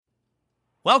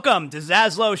Welcome to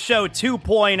Zaslow Show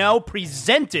 2.0,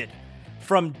 presented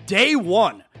from day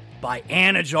one by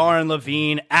Anajar and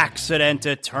Levine Accident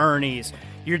Attorneys.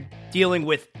 You're dealing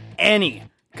with any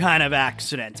kind of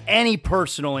accident, any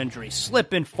personal injury,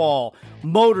 slip and fall,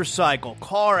 motorcycle,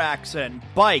 car accident,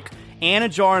 bike.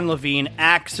 Anajar and Levine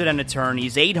Accident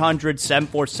Attorneys,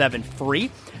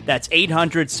 800-747-FREE. That's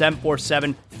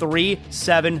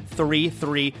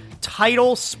 800-747-3733.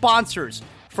 Title sponsors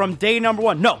from day number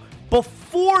one. No,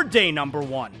 before day number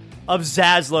one of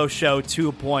Zaslow Show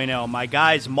 2.0. My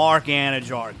guys Mark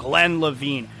Anajar, Glenn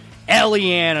Levine, Ellie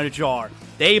Anajar.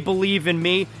 They believe in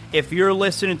me. If you're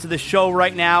listening to the show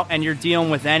right now and you're dealing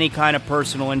with any kind of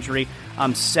personal injury,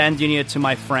 I'm sending you to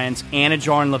my friends,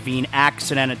 Anajar and Levine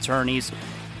Accident Attorneys.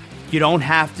 You don't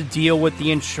have to deal with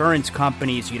the insurance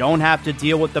companies. You don't have to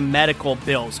deal with the medical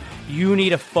bills. You need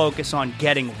to focus on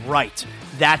getting right.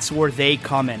 That's where they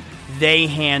come in. They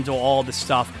handle all the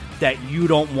stuff that you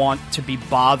don't want to be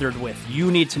bothered with. You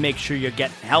need to make sure you're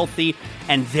getting healthy,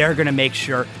 and they're going to make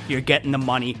sure you're getting the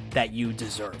money that you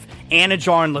deserve.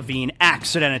 Anajar and Levine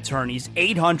Accident Attorneys,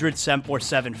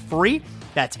 800-747-FREE.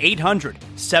 That's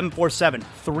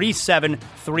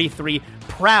 800-747-3733.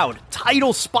 Proud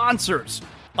title sponsors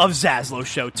of Zaslow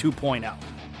Show 2.0.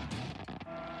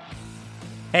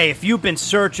 Hey, if you've been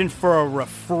searching for a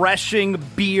refreshing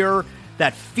beer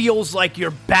that feels like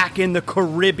you're back in the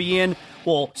Caribbean,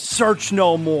 well, search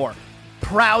no more.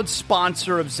 Proud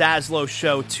sponsor of Zaslow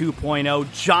Show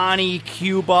 2.0, Johnny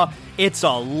Cuba. It's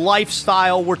a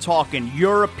lifestyle. We're talking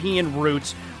European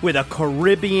roots with a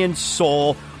Caribbean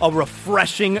soul, a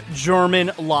refreshing German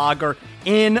lager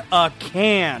in a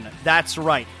can. That's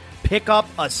right. Pick up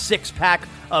a six-pack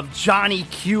of Johnny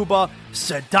Cuba,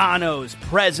 Sedanos,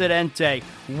 Presidente,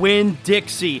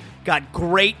 Winn-Dixie. Got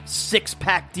great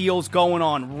six-pack deals going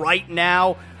on right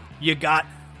now. You got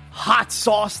hot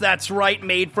sauce, that's right,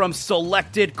 made from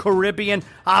selected Caribbean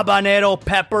habanero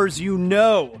peppers. You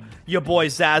know your boy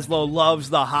Zaslow loves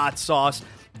the hot sauce.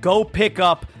 Go pick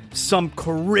up some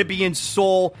Caribbean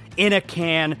soul in a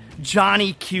can.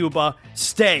 Johnny Cuba,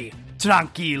 stay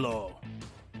tranquilo.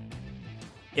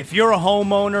 If you're a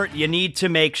homeowner, you need to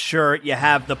make sure you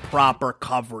have the proper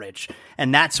coverage.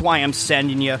 And that's why I'm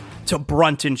sending you to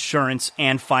Brunt Insurance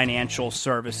and Financial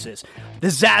Services. The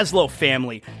Zaslow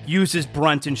family uses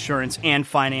Brunt Insurance and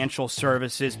Financial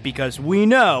Services because we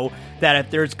know that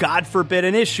if there's, God forbid,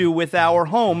 an issue with our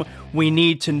home, we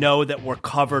need to know that we're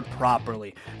covered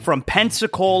properly. From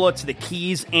Pensacola to the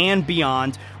Keys and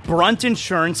beyond, Brunt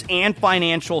Insurance and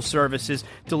Financial Services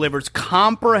delivers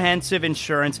comprehensive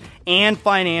insurance and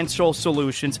financial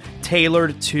solutions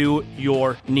tailored to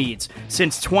your needs.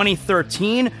 Since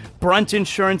 2013, Brunt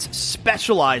Insurance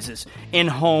specializes in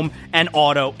home and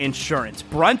auto insurance.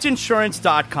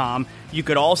 BruntInsurance.com. You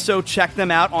could also check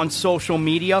them out on social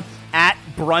media at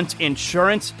Brunt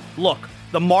Insurance. Look,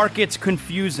 the market's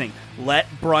confusing. Let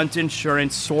Brunt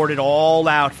Insurance sort it all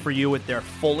out for you with their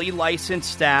fully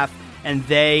licensed staff, and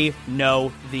they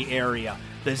know the area.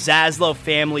 The Zaslow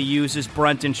family uses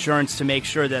Brunt Insurance to make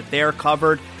sure that they're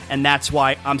covered, and that's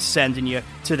why I'm sending you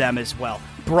to them as well.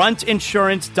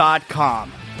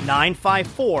 BruntInsurance.com,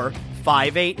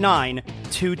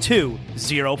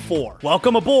 954-589-2204.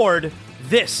 Welcome aboard.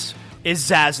 This is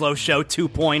Zaslow Show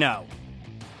 2.0.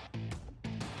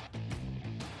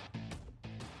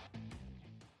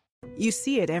 You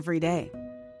see it every day.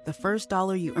 The first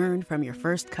dollar you earned from your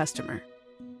first customer.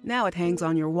 Now it hangs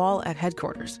on your wall at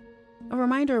headquarters. A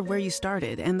reminder of where you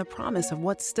started and the promise of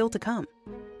what's still to come.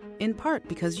 In part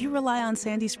because you rely on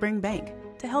Sandy Spring Bank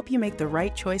to help you make the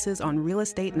right choices on real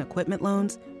estate and equipment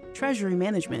loans, treasury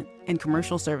management, and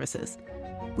commercial services.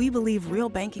 We believe real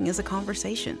banking is a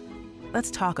conversation.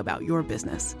 Let's talk about your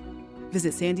business.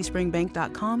 Visit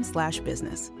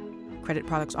sandyspringbank.com/business. Credit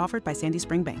products offered by Sandy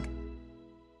Spring Bank.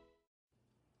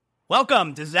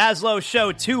 Welcome to Zaslow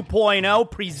Show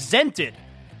 2.0, presented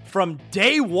from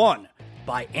day one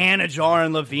by Anajar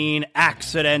and Levine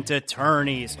Accident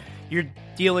Attorneys. You're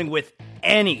dealing with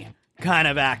any kind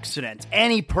of accident,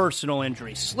 any personal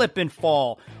injury, slip and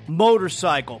fall,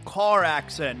 motorcycle, car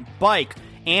accident, bike.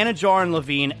 Anajar and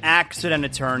Levine Accident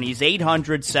Attorneys,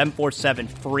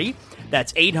 800-747-FREE.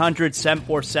 That's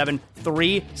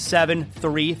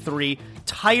 800-747-3733.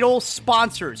 Title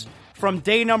sponsors from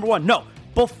day number one. No,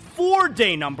 before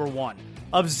day number one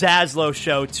of Zaslow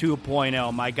Show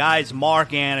 2.0. My guys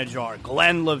Mark Anajar,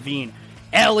 Glenn Levine,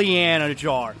 Ellie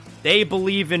Anajar. They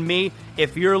believe in me.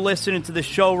 If you're listening to the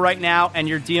show right now and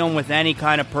you're dealing with any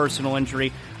kind of personal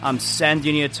injury, I'm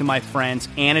sending you to my friends,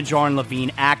 Anajar and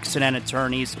Levine Accident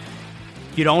Attorneys.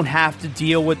 You don't have to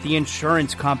deal with the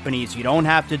insurance companies. You don't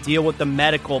have to deal with the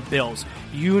medical bills.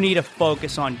 You need to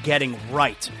focus on getting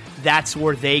right. That's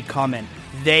where they come in.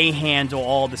 They handle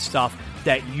all the stuff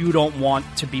that you don't want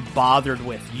to be bothered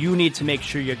with. You need to make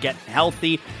sure you're getting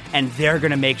healthy, and they're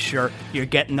going to make sure you're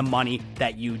getting the money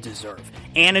that you deserve.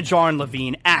 Anajar and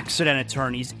Levine, Accident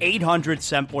Attorneys,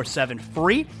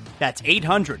 800-747-FREE. That's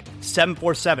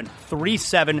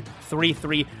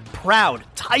 800-747-3733. Proud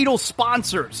title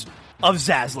sponsors of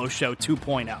Zaslow Show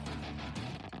 2.0.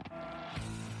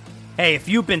 Hey, if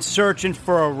you've been searching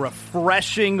for a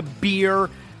refreshing beer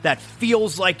that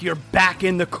feels like you're back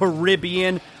in the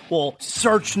Caribbean, well,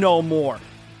 search no more.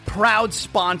 Proud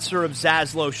sponsor of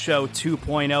Zaslow Show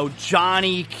 2.0,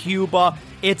 Johnny Cuba.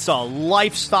 It's a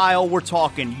lifestyle. We're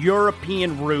talking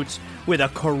European roots with a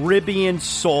Caribbean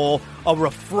soul, a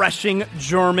refreshing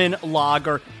German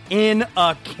lager in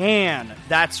a can.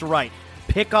 That's right.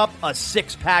 Pick up a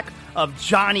six-pack of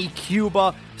Johnny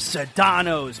Cuba,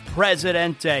 Sedanos,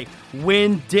 Presidente,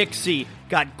 Winn-Dixie.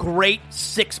 Got great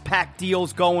six-pack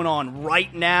deals going on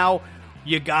right now.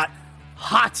 You got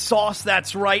hot sauce,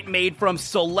 that's right, made from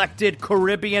selected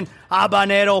Caribbean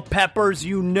habanero peppers.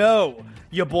 You know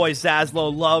your boy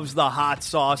Zaslow loves the hot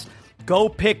sauce. Go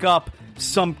pick up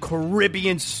some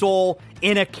Caribbean soul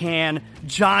in a can.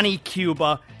 Johnny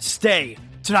Cuba, stay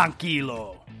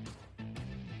tranquilo.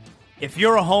 If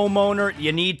you're a homeowner,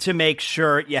 you need to make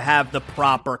sure you have the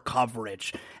proper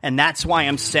coverage. And that's why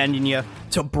I'm sending you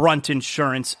to Brunt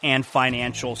Insurance and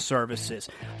Financial Services.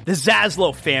 The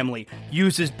Zaslow family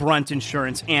uses Brunt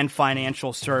Insurance and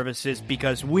Financial Services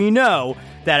because we know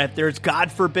that if there's,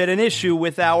 God forbid, an issue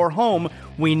with our home,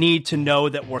 we need to know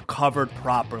that we're covered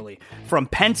properly. From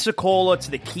Pensacola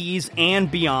to the Keys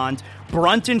and beyond,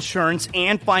 Brunt Insurance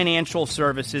and Financial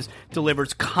Services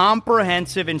delivers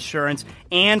comprehensive insurance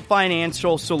and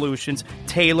financial solutions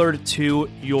tailored to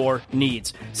your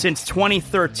needs. Since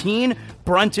 2013,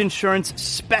 Brunt Insurance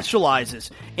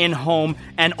specializes in home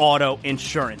and auto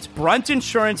insurance.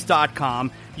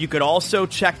 BruntInsurance.com. You could also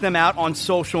check them out on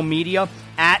social media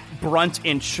at Brunt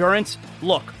Insurance.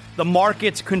 Look, the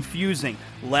market's confusing.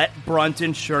 Let Brunt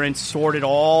Insurance sort it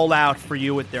all out for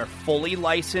you with their fully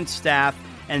licensed staff,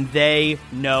 and they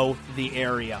know the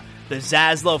area. The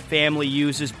Zaslow family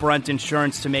uses Brunt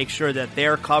Insurance to make sure that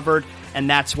they're covered, and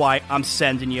that's why I'm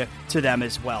sending you to them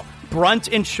as well.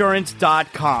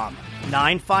 BruntInsurance.com,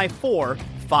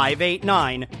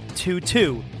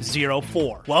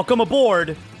 954-589-2204. Welcome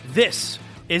aboard. This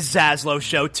is Zaslow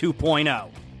Show 2.0.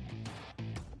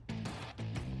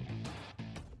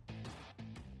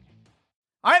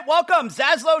 All right, welcome.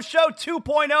 Zaslow Show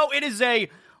 2.0. It is a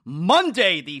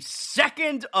Monday, the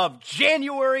 2nd of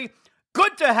January.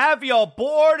 Good to have you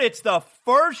aboard. It's the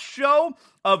first show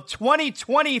of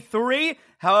 2023.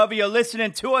 However you're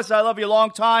listening to us, I love you a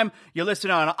long time. You're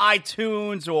listening on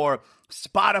iTunes or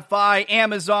Spotify,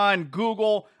 Amazon,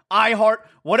 Google, iHeart,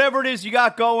 whatever it is you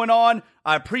got going on.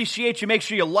 I appreciate you. Make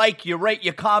sure you like, you rate,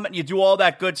 you comment, you do all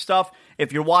that good stuff.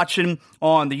 If you're watching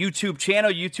on the YouTube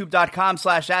channel,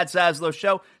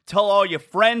 youtube.com/@ZaslowShow, tell all your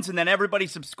friends, and then everybody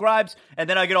subscribes, and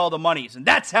then I get all the monies. And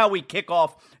that's how we kick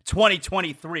off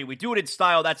 2023. We do it in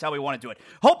style. That's how we want to do it.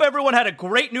 Hope everyone had a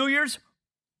great New Year's.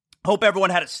 Hope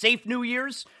everyone had a safe New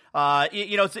Year's.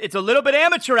 It's a little bit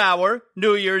amateur hour,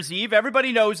 New Year's Eve.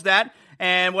 Everybody knows that.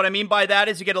 And what I mean by that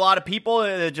is you get a lot of people,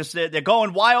 they're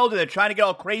going wild, and they're trying to get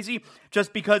all crazy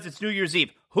just because it's New Year's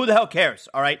Eve. Who the hell cares,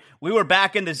 all right? We were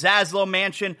back in the Zaslow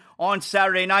mansion on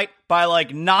Saturday night by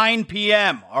like 9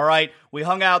 p.m., all right? We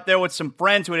hung out there with some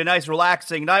friends. We had a nice,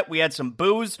 relaxing night. We had some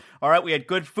booze, all right? We had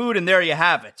good food, and there you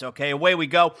have it, okay? Away we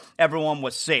go. Everyone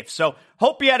was safe. So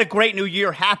hope you had a great New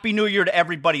Year. Happy New Year to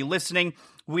everybody listening.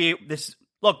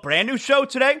 Look, brand new show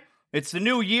today. It's the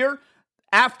new year.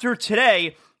 After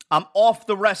today, I'm off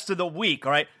the rest of the week,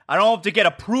 all right? I don't have to get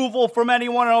approval from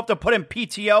anyone. I don't have to put in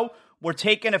PTO. We're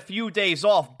taking a few days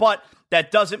off, but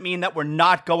that doesn't mean that we're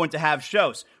not going to have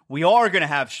shows. We are going to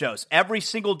have shows every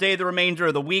single day the remainder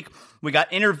of the week. We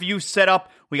got interviews set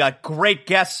up. We got great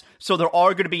guests. So there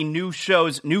are going to be new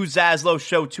shows, new Zaslow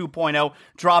Show 2.0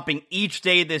 dropping each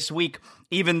day this week,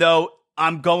 even though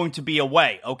I'm going to be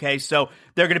away, okay? So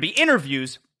there are going to be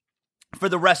interviews for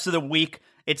the rest of the week.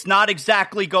 It's not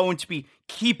exactly going to be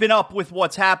keeping up with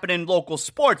what's happening in local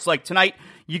sports. Like tonight,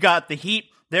 you got the Heat.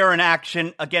 They're in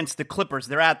action against the Clippers.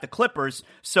 They're at the Clippers.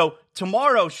 So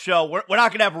tomorrow's show, we're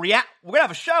not going to have we're going to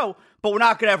have a show, but we're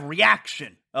not going to have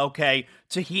reaction, okay,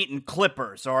 to Heat and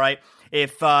Clippers, all right?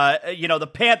 If, the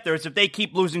Panthers, if they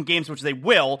keep losing games, which they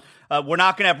will, we're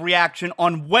not going to have reaction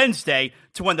on Wednesday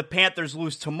to when the Panthers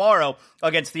lose tomorrow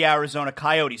against the Arizona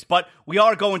Coyotes. But we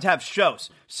are going to have shows.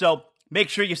 So make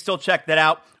sure you still check that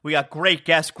out. We got great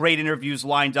guests, great interviews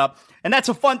lined up. And that's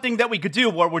a fun thing that we could do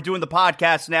where we're doing the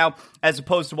podcast now as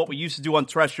opposed to what we used to do on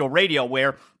terrestrial radio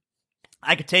where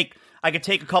I could take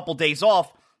a couple days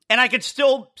off and I could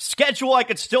still schedule, I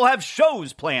could still have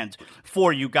shows planned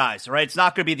for you guys, all right? It's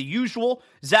not going to be the usual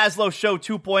Zaslow Show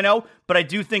 2.0, but I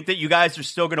do think that you guys are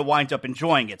still going to wind up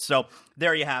enjoying it. So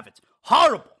there you have it.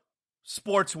 Horrible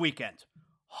sports weekend.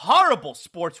 Horrible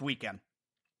sports weekend.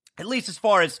 At least as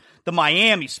far as the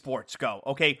Miami sports go,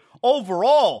 okay?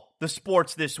 Overall, the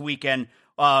sports this weekend,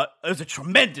 it was a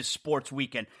tremendous sports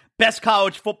weekend. Best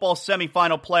college football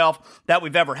semifinal playoff that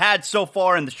we've ever had so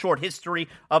far in the short history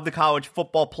of the college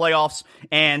football playoffs.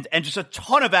 And just a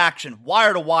ton of action,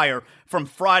 wire to wire, from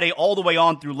Friday all the way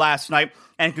on through last night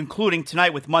and concluding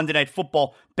tonight with Monday Night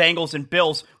Football, Bengals and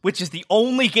Bills, which is the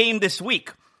only game this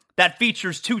week that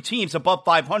features two teams above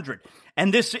 500.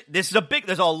 And this is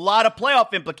there's a lot of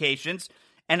playoff implications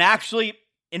and actually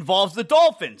involves the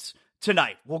Dolphins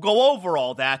tonight. We'll go over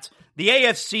all that. The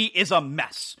AFC is a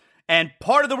mess. And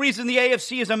part of the reason the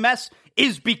AFC is a mess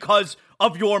is because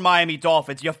of your Miami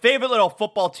Dolphins. Your favorite little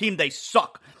football team, they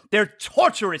suck. They're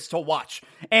torturous to watch.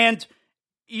 And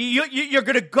you're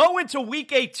going to go into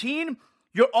Week 18,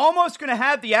 you're almost going to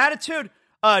have the attitude,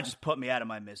 just put me out of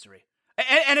my misery.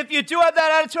 And if you do have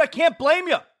that attitude, I can't blame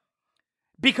you.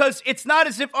 Because it's not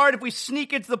as if, all right, if we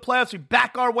sneak into the playoffs, we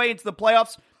back our way into the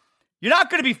playoffs, you're not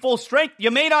going to be full strength.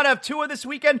 You may not have Tua this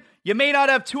weekend. You may not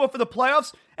have Tua for the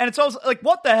playoffs. And it's also like,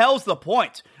 what the hell's the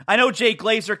point? I know Jay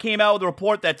Glazer came out with a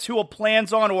report that Tua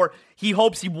plans on, or he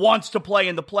hopes he wants to play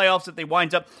in the playoffs if they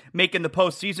wind up making the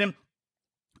postseason.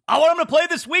 I want him to play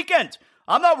this weekend.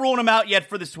 I'm not ruling him out yet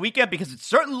for this weekend because it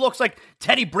certainly looks like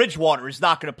Teddy Bridgewater is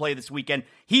not going to play this weekend.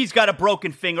 He's got a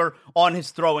broken finger on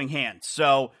his throwing hand.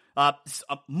 So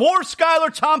more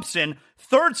Skylar Thompson,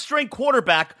 third-string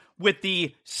quarterback, with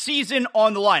the season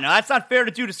on the line. Now, that's not fair to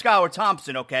do to Skylar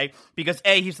Thompson, okay? Because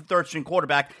A, he's the third-string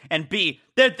quarterback, and B,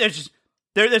 there's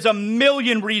a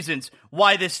million reasons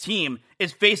why this team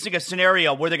is facing a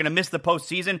scenario where they're going to miss the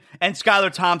postseason, and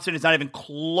Skylar Thompson is not even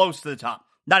close to the top.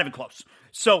 Not even close.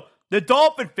 So, the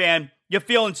Dolphin fan, you're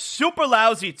feeling super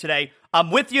lousy today. I'm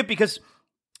with you because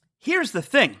here's the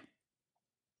thing.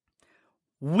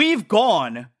 We've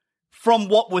gone from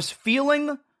what was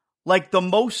feeling like the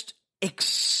most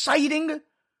exciting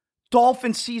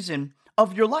Dolphin season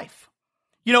of your life.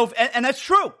 You know, and that's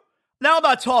true. Now I'm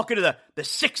not talking to the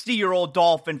 60-year-old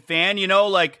Dolphin fan, you know,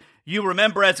 like you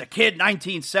remember as a kid,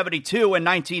 1972 and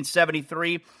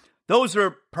 1973. Those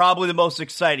are probably the most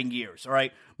exciting years, all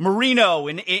right? Marino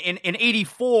in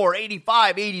 84,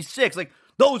 85, 86, like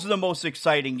those are the most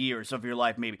exciting years of your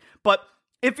life maybe. But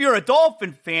if you're a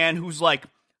Dolphin fan who's like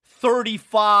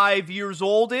 35 years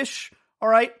old-ish, all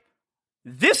right,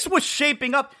 this was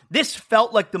shaping up. This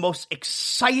felt like the most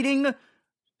exciting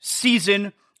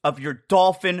season of your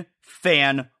Dolphin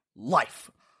fan life.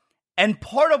 And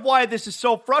part of why this is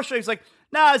so frustrating is like,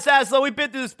 nah, Zaslow, we've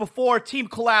been through this before. Team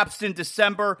collapsed in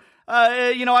December.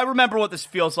 I remember what this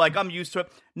feels like. I'm used to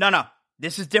it. No,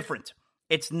 this is different.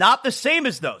 It's not the same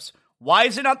as those. Why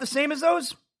is it not the same as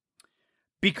those?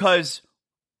 Because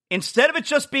instead of it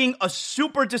just being a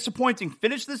super disappointing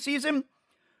finish this season,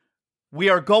 we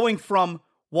are going from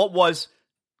what was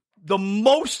the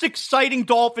most exciting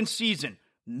Dolphin season,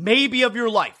 maybe of your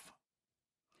life,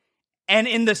 and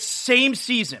in the same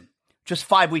season, just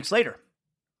 5 weeks later,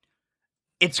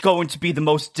 it's going to be the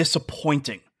most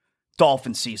disappointing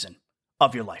Dolphin season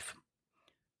of your life.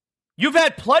 You've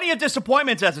had plenty of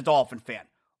disappointments as a Dolphin fan.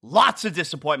 Lots of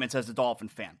disappointments as a Dolphin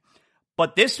fan.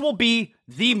 But this will be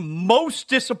the most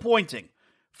disappointing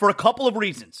for a couple of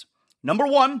reasons. Number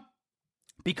one,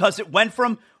 because it went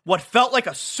from what felt like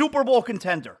a Super Bowl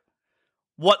contender,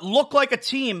 what looked like a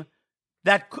team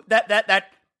that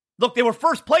look, they were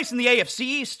first place in the AFC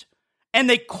East, and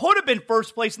they could have been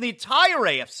first place in the entire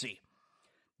AFC.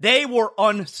 They were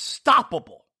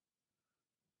unstoppable.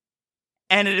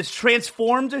 And it has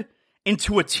transformed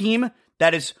into a team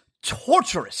that is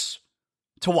torturous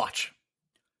to watch.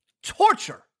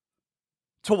 Torture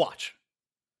to watch.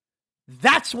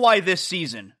 That's why this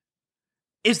season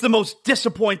is the most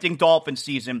disappointing Dolphin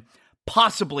season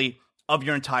possibly of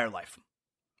your entire life.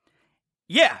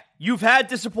 Yeah, you've had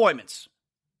disappointments.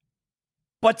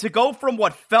 But to go from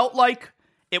what felt like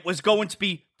it was going to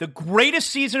be the greatest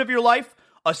season of your life,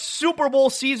 a Super Bowl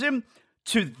season,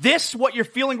 to this, what you're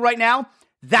feeling right now,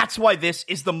 that's why this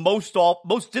is the most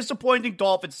disappointing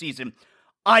Dolphin season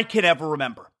I can ever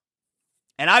remember.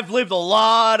 And I've lived a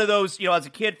lot of those, as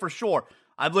a kid for sure.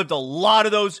 I've lived a lot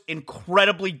of those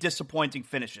incredibly disappointing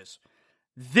finishes.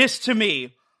 This, to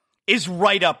me, is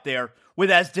right up there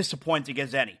with as disappointing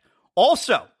as any.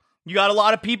 Also, you got a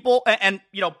lot of people, and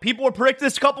people were predicting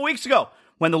this a couple weeks ago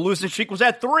when the losing streak was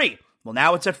at 3. Well,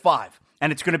 now it's at 5,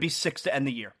 and it's going to be 6 to end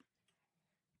the year.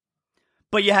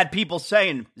 But you had people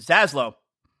saying, Zaslow,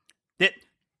 that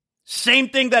same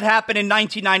thing that happened in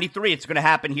 1993, it's going to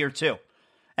happen here too.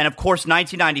 And of course,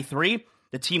 1993,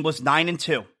 the team was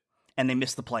 9-2, and they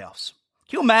missed the playoffs.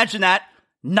 Can you imagine that?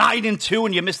 9-2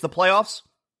 and you missed the playoffs?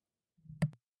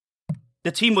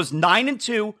 The team was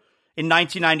 9-2 in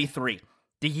 1993.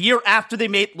 The year after they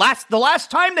made, the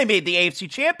last time they made the AFC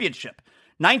Championship.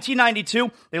 1992,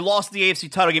 they lost the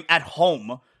AFC title game at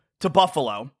home to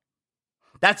Buffalo.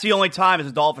 That's the only time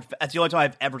that's the only time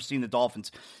I've ever seen the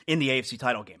Dolphins in the AFC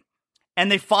title game.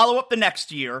 And they follow up the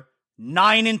next year,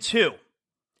 9-2.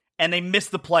 And they miss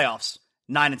the playoffs,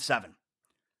 9-7.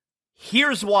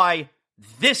 Here's why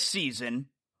this season,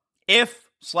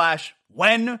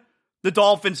 when the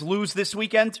Dolphins lose this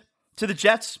weekend to the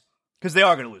Jets, because they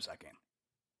are going to lose that game.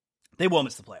 They will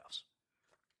miss the playoffs.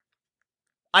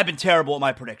 I've been terrible at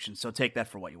my predictions, so take that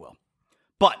for what you will.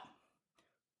 But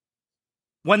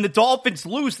when the Dolphins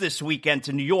lose this weekend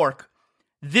to New York,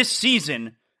 this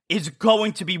season is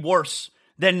going to be worse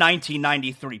than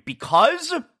 1993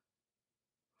 because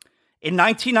in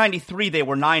 1993 they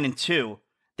were 9-2.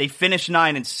 They finished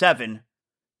 9-7.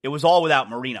 It was all without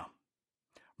Marino.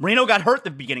 Marino got hurt at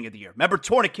the beginning of the year. Remember,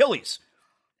 torn Achilles.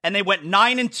 And they went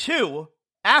 9-2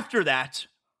 after that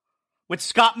with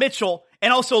Scott Mitchell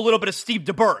and also a little bit of Steve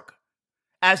DeBerg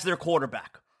as their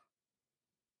quarterback.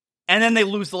 And then they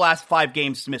lose the last 5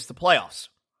 games to miss the playoffs.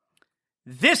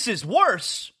 This is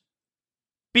worse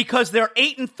because they're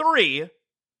 8-3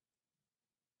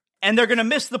 and they're going to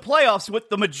miss the playoffs with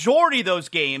the majority of those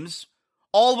games,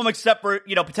 all of them except for,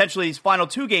 potentially these final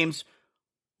 2 games,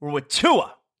 were with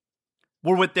Tua.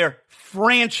 Were with their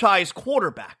franchise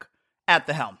quarterback at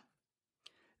the helm.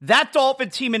 That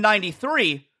Dolphin team in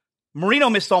 93,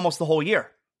 Marino missed almost the whole year.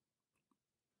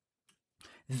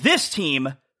 This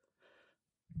team,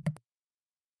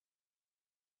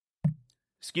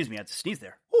 excuse me, I had to sneeze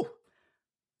there. Whew.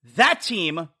 That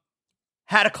team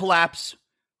had a collapse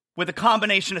with a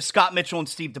combination of Scott Mitchell and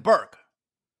Steve DeBerg.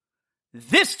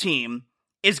 This team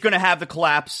is going to have the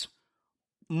collapse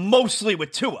mostly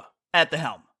with Tua at the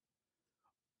helm.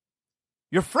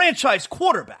 Your franchise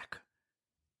quarterback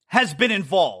has been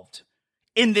involved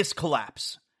in this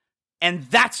collapse. And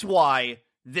that's why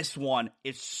this one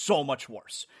is so much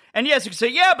worse. And yes, you can say,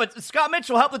 yeah, but Scott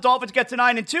Mitchell helped the Dolphins get to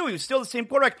 9-2. He was still the same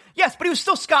quarterback. Yes, but he was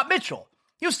still Scott Mitchell.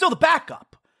 He was still the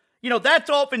backup. That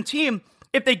Dolphin team,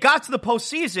 if they got to the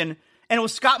postseason and it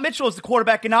was Scott Mitchell as the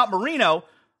quarterback and not Marino,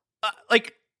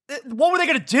 what were they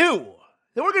going to do?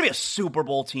 They weren't going to be a Super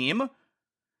Bowl team.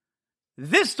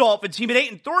 This Dolphin team at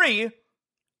 8-3,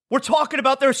 we're talking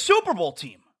about their Super Bowl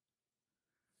team.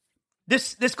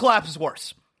 This collapse is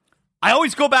worse. I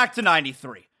always go back to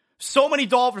 93. So many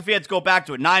Dolphin fans go back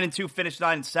to it. 9-2, finished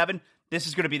 9-7. This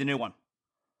is going to be the new one.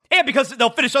 And because they'll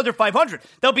finish under 500.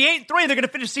 They'll be 8-3 and they're going to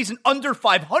finish the season under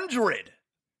 500.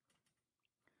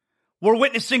 We're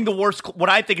witnessing what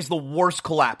I think is the worst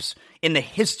collapse in the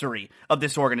history of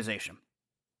this organization.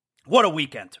 What a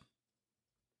weekend.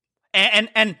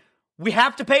 And we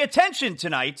have to pay attention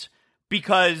tonight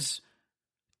because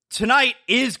tonight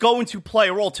is going to play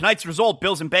a role. Tonight's result,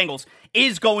 Bills and Bengals,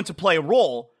 is going to play a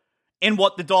role in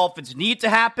what the Dolphins need to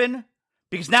happen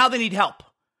because now they need help.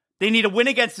 They need a win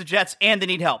against the Jets and they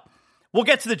need help. We'll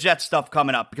get to the Jets stuff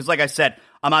coming up because, like I said,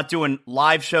 I'm not doing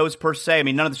live shows per se. I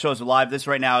mean, none of the shows are live. This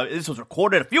was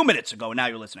recorded a few minutes ago and now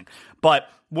you're listening. But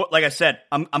like I said,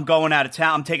 I'm going out of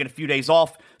town. I'm taking a few days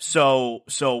off. So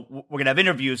we're going to have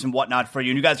interviews and whatnot for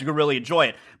you and you guys are going to really enjoy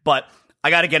it. But I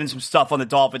got to get in some stuff on the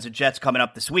Dolphins and Jets coming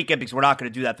up this weekend because we're not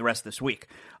going to do that the rest of this week.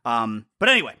 But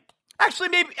anyway,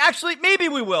 maybe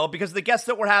we will because the guests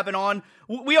that we're having on,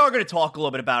 we are going to talk a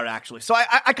little bit about it actually. So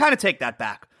I kind of take that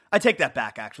back. I take that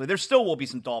back actually. There still will be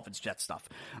some Dolphins Jets stuff.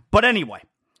 But anyway,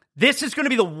 this is going to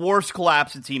be the worst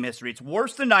collapse in team history. It's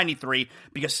worse than 93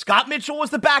 because Scott Mitchell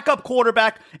was the backup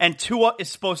quarterback and Tua is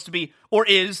supposed to be or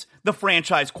is the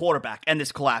franchise quarterback and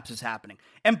this collapse is happening.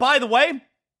 And by the way,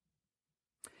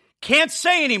 can't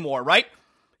say anymore, right?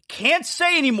 Can't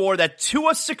say anymore that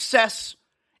Tua's success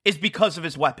is because of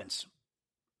his weapons.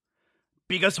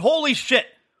 Because holy shit,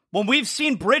 when we've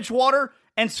seen Bridgewater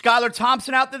and Skylar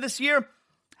Thompson out there this year,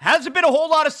 hasn't been a whole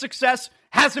lot of success,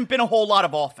 hasn't been a whole lot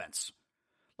of offense.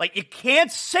 Like, you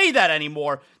can't say that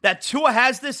anymore, that Tua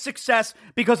has this success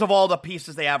because of all the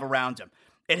pieces they have around him.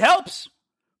 It helps,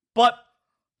 but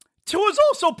Tua's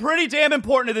also pretty damn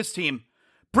important to this team.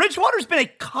 Bridgewater's been a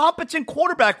competent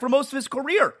quarterback for most of his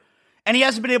career, and he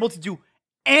hasn't been able to do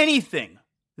anything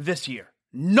this year.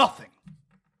 Nothing.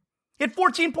 He had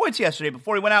 14 points yesterday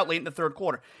before he went out late in the third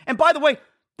quarter. And by the way,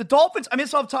 the Dolphins, I mean,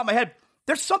 it's off the top of my head,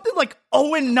 there's something like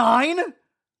 0-9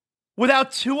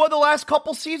 without Tua the last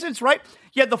couple seasons, right?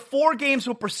 You had the 4 games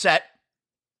with Brissett.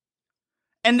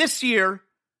 And this year,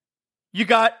 you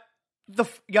got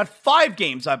 5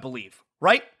 games, I believe,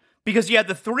 right? Because you had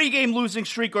the 3-game losing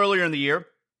streak earlier in the year.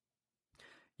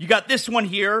 You got this one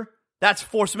here. That's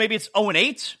 4, so maybe it's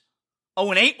 0-8.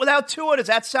 0-8 without Tua, does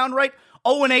that sound right?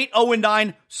 0-8,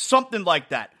 0-9, something like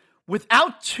that.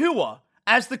 Without Tua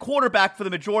as the quarterback for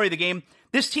the majority of the game,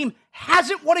 this team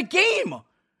hasn't won a game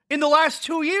in the last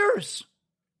 2 years.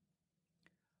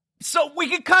 So we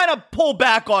can kind of pull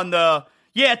back on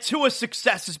Tua's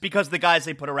success is because of the guys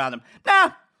they put around him.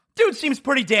 Nah, dude seems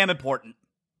pretty damn important.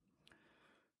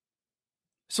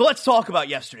 So let's talk about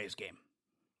yesterday's game.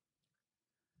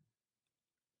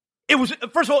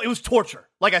 First of all, it was torture,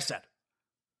 like I said.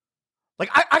 Like,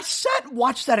 I sat and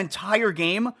watched that entire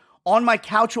game on my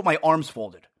couch with my arms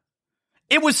folded.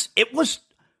 It was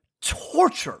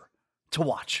torture to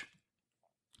watch.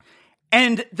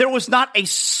 And there was not a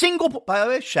single, by the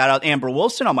way, shout out Amber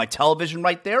Wilson on my television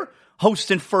right there,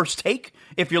 hosting First Take.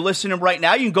 If you're listening right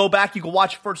now, you can go back, you can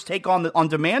watch First Take on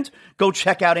demand. Go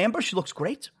check out Amber, she looks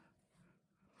great.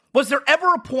 Was there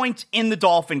ever a point in the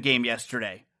Dolphin game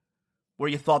yesterday where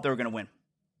you thought they were going to win?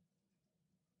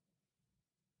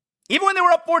 Even when they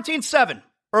were up 14-7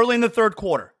 early in the third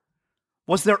quarter,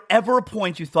 was there ever a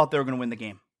point you thought they were going to win the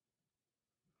game?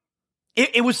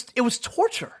 It was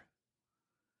torture.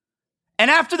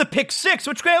 And after the pick 6,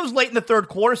 which was late in the third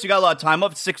quarter, so you got a lot of time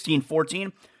up,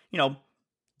 16-14,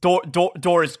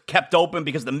 door is kept open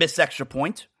because of the missed extra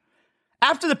point.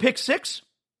 After the pick 6,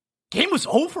 game was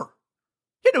over.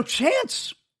 You had no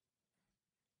chance.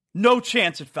 No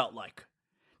chance, it felt like.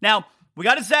 Now, we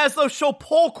got a Zaslow Show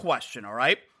poll question, all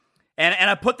right?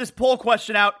 And I put this poll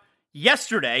question out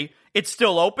yesterday. It's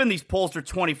still open. These polls are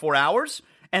 24 hours.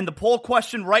 And the poll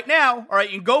question right now, all right,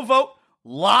 you can go vote.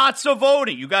 Lots of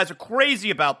voting. You guys are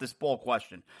crazy about this poll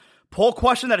question. Poll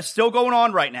question that is still going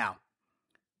on right now.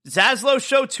 Zaslow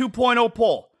Show 2.0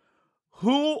 poll.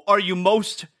 Who are you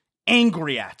most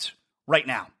angry at right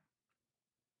now?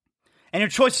 And your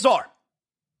choices are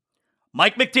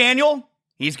Mike McDaniel.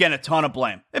 He's getting a ton of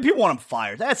blame. And people want him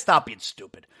fired. Stop being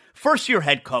stupid. First-year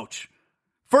head coach,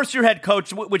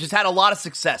 which has had a lot of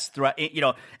success throughout,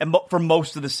 and for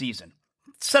most of the season.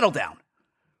 Settle down.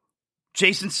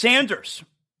 Jason Sanders,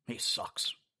 he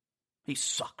sucks.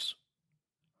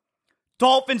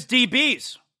 Dolphins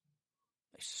DBs,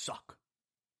 they suck.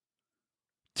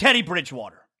 Teddy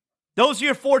Bridgewater. Those are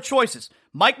your 4 choices.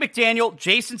 Mike McDaniel,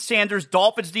 Jason Sanders,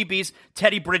 Dolphins DBs,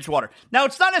 Teddy Bridgewater. Now,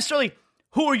 it's not necessarily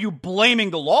who are you blaming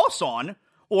the loss on,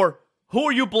 or who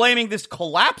are you blaming this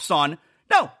collapse on?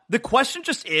 No, the question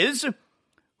just is,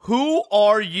 who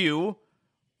are you,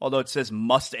 although it says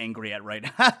must angry at right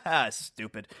now.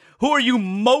 Stupid. Who are you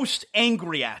most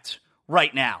angry at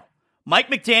right now? Mike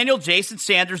McDaniel, Jason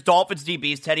Sanders, Dolphins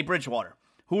DBs, Teddy Bridgewater.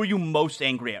 Who are you most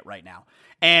angry at right now?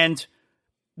 And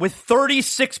with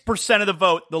 36% of the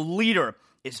vote, the leader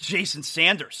is Jason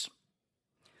Sanders.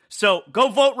 So go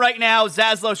vote right now,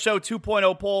 Zaslow Show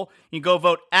 2.0 poll. You can go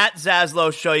vote at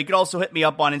Zaslow Show. You can also hit me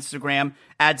up on Instagram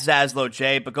at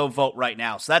ZaslowJ, but go vote right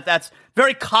now. So that's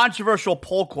very controversial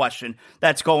poll question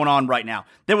that's going on right now.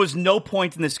 There was no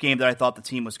point in this game that I thought the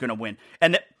team was going to win.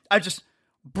 And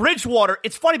Bridgewater,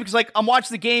 it's funny because I'm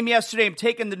watching the game yesterday, I'm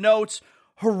taking the notes.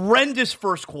 Horrendous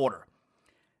first quarter.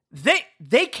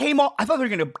 They came off, I thought they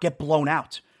were going to get blown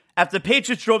out. After the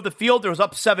Patriots drove the field, there was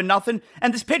up 7-0,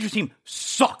 and this Patriots team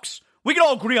sucks. We can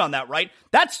all agree on that, right?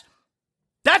 That's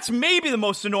maybe the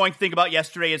most annoying thing about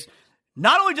yesterday is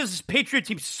not only does this Patriot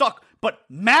team suck, but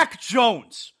Mac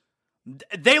Jones.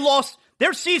 They lost,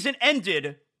 their season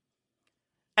ended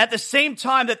at the same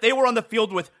time that they were on the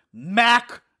field with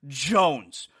Mac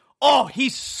Jones. Oh, he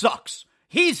sucks.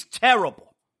 He's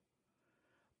terrible.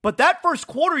 But that first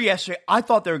quarter yesterday, I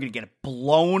thought they were going to get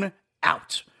blown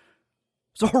out.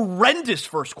 It's a horrendous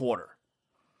first quarter.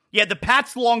 You had the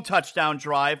Pats' long touchdown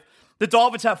drive. The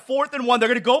Dolphins have 4th and 1. They're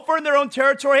going to go for it in their own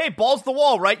territory. Hey, ball's to the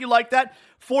wall, right? You like that?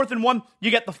 4th and 1,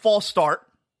 you get the false start.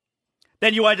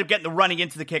 Then you end up getting the running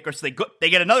into the kicker, so they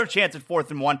get another chance at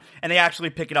 4th and 1, and they actually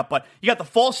pick it up. But you got the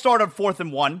false start on 4th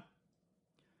and 1.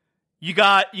 You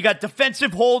got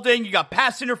defensive holding. You got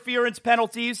pass interference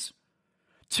penalties.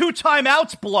 2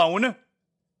 timeouts blown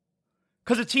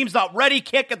because the team's not ready.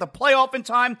 Can't get the playoff in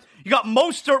time. You got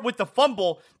Mostert with the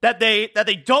fumble that they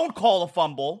don't call a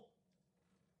fumble.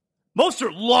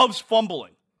 Mostert loves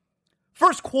fumbling.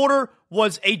 First quarter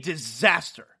was a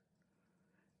disaster.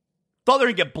 Thought they were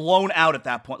going to get blown out at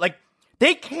that point.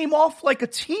 They came off like a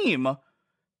team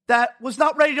that was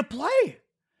not ready to play.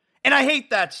 And I hate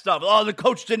that stuff. Oh, the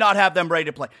coach did not have them ready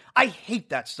to play. I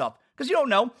hate that stuff because you don't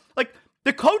know. Like,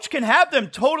 the coach can have them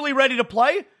totally ready to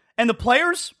play, and the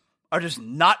players are just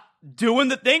not doing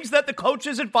the things that the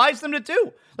coaches advised them to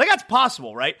do. Like, that's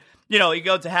possible, right? You know, you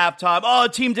go to halftime, oh, the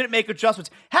team didn't make adjustments.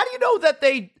 How do you know that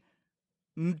they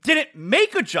didn't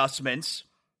make adjustments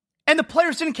and the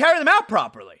players didn't carry them out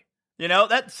properly? You know,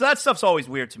 that stuff's always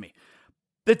weird to me.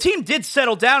 The team did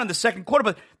settle down in the second quarter,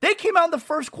 but they came out in the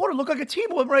first quarter, looked like a team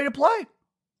who was ready to play.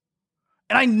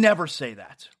 And I never say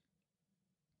that.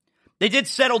 They did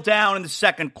settle down in the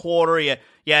second quarter. You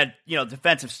had,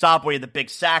 defensive stop where you had the big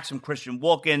sacks from Christian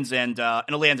Wilkins and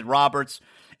Landon Roberts.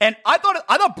 And I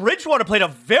thought Bridgewater played a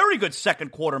very good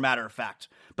second quarter, matter of fact.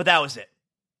 But that was it.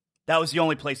 That was the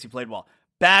only place he played well.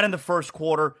 Bad in the first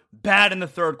quarter, bad in the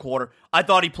third quarter. I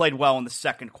thought he played well in the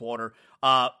second quarter.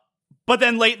 But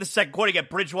then late in the second quarter, you get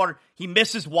Bridgewater. He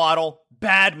misses Waddle.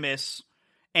 Bad miss.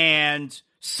 And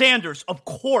Sanders, of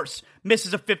course,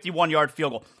 misses a 51-yard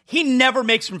field goal. He never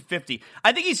makes from 50.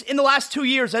 I think in the last 2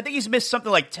 years, I think he's missed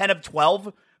something like 10 of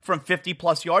 12 from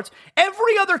 50-plus yards.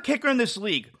 Every other kicker in this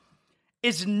league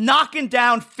is knocking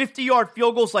down 50-yard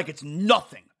field goals like it's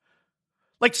nothing.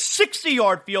 Like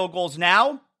 60-yard field goals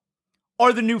now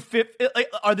are the new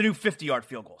 50-yard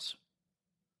field goals.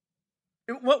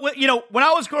 When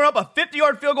I was growing up, a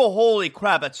 50-yard field goal, holy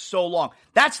crap, that's so long.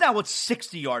 That's not what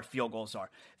 60-yard field goals are.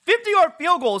 50-yard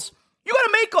field goals, you got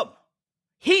to make them.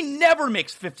 He never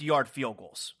makes 50-yard field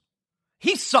goals.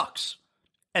 He sucks.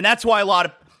 And that's why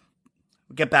we'll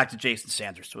get back to Jason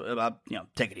Sanders.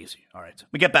 Take it easy. All right.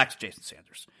 We get back to Jason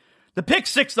Sanders. The pick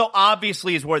six, though,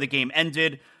 obviously is where the game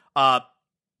ended.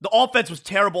 The offense was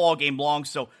terrible all game long,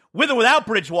 so with or without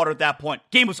Bridgewater at that point,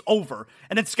 game was over.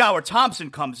 And then Skylar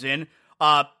Thompson comes in.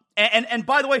 And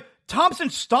by the way, Thompson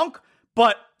stunk,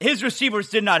 but his receivers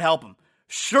did not help him.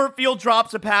 Sherfield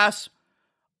drops a pass.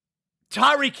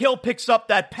 Tyreek Hill picks up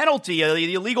that penalty,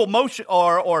 the illegal motion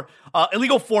or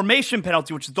illegal formation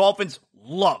penalty, which the Dolphins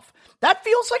love. That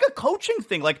feels like a coaching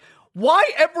thing. Like,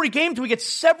 why every game do we get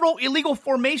several illegal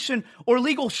formation or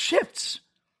illegal shifts?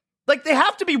 Like, they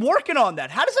have to be working on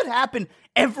that. How does it happen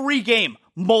every game,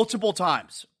 multiple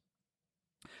times?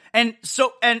 And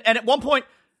at one point,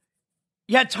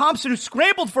 you had Thompson, who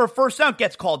scrambled for a first down,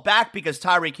 gets called back because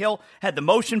Tyreek Hill had the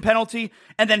motion penalty,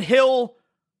 and then Hill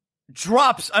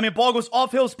drops. Ball goes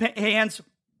off Hill's hands,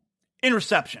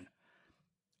 interception.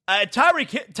 Tyreek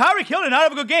Hill did not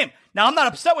have a good game. Now, I'm not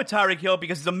upset with Tyreek Hill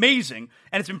because he's amazing,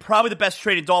 and it's been probably the best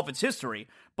trade in Dolphins history,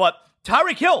 but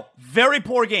Tyreek Hill, very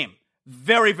poor game.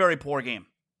 Very, very poor game.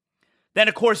 Then,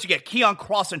 of course, you get Keon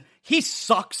Crossan. He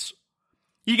sucks.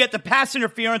 You get the pass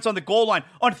interference on the goal line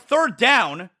on third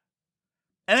down,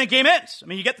 and then game ends.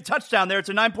 You get the touchdown there. It's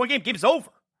a 9-point game. Game's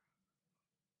over.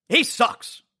 He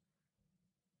sucks.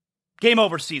 Game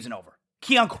over, season over.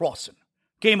 Keon Crossan.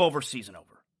 Game over, season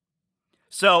over.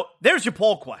 So, there's your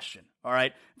poll question, all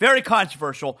right? Very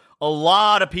controversial. A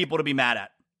lot of people to be mad at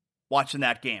watching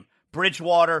that game.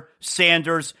 Bridgewater,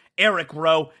 Sanders, Eric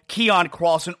Rowe, Keon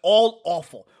Crossan, all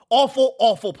awful. Awful,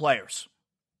 awful players.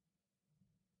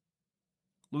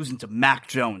 Losing to Mac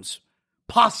Jones.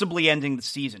 Possibly ending the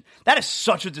season. That is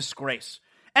such a disgrace.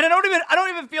 And I don't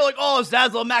even feel like, oh,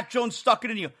 Zaslow, Mac Jones stuck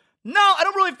it in you. No, I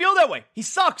don't really feel that way. He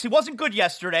sucks. He wasn't good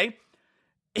yesterday.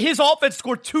 His offense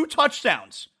scored 2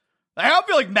 touchdowns. I don't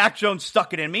feel like Mac Jones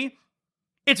stuck it in me.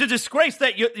 It's a disgrace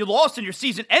that you lost and your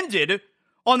season ended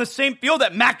on the same field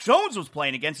that Mac Jones was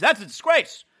playing against. That's a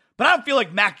disgrace. But I don't feel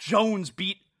like Mac Jones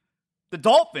beat the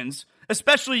Dolphins,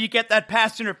 especially you get that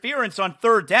pass interference on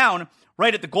third down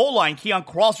right at the goal line. Keon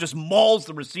Cross just mauls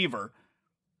the receiver.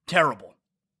 Terrible.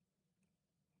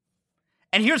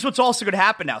 And here's what's also going to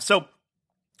happen now. So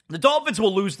the Dolphins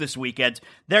will lose this weekend.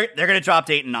 They're going to drop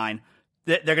to 8-9.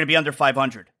 They're going to be under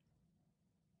 500.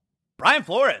 Brian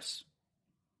Flores.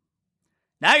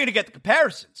 Now you're going to get the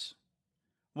comparisons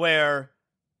where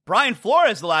Brian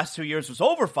Flores the last 2 years was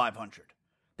over 500.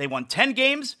 They won 10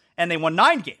 games and they won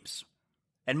 9 games.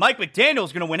 And Mike McDaniel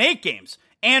is going to win 8 games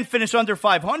and finish under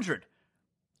 500.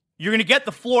 You're going to get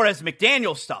the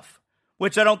Flores-McDaniel stuff,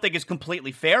 which I don't think is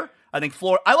completely fair. I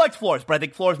liked Flores, but I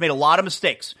think Flores made a lot of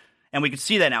mistakes. And we can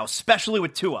see that now, especially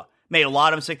with Tua. Made a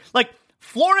lot of mistakes. Like,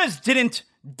 Flores didn't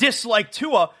dislike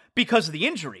Tua because of the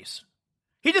injuries.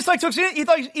 He disliked Tua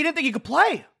because he didn't think he could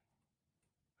play.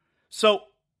 So,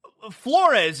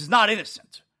 Flores is not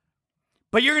innocent.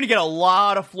 But you're going to get a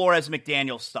lot of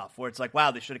Flores-McDaniel stuff where it's like,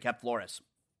 wow, they should have kept Flores.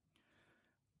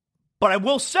 But I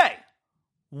will say,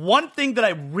 one thing that I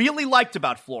really liked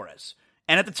about Flores,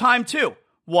 and at the time too,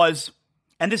 was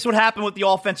And this would happen with the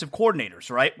offensive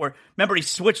coordinators, right? Where, remember, he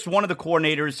switched one of the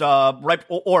coordinators,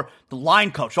 or the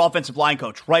line coach, offensive line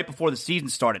coach, right before the season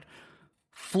started.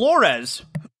 Flores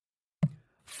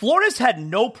had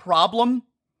no problem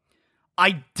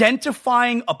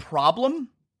identifying a problem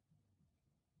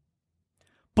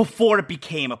before it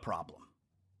became a problem.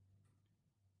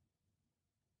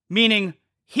 Meaning,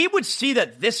 he would see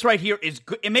that this right here is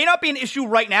good. It may not be an issue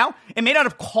right now. It may not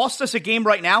have cost us a game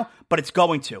right now, but it's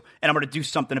going to. And I'm going to do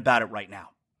something about it right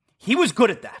now. He was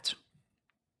good at that.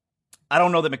 I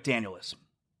don't know that McDaniel is.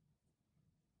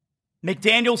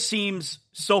 McDaniel seems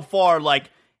so far like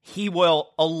he will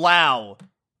allow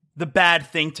the bad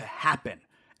thing to happen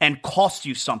and cost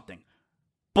you something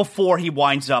before he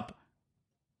winds up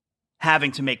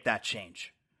having to make that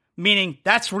change. Meaning,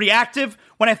 that's reactive,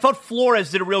 when I thought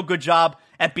Flores did a real good job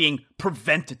at being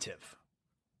preventative.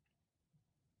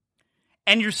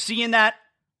 And you're seeing that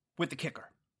with the kicker.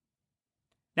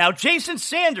 Now, Jason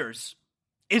Sanders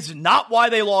is not why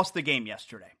they lost the game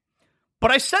yesterday.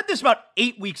 But I said this about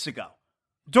 8 weeks ago.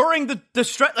 During the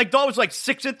stretch, like, Dolphins was like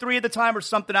 6-3 at the time or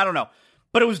something, I don't know.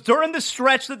 But it was during the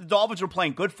stretch that the Dolphins were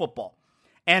playing good football.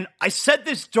 And I said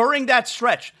this during that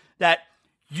stretch, that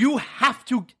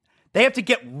they have to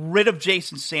get rid of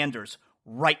Jason Sanders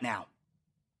right now.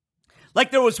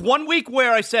 Like, there was 1 week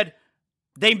where I said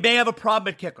they may have a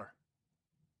problem at kicker.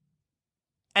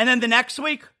 And then the next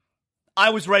week, I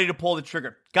was ready to pull the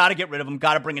trigger. Got to get rid of him.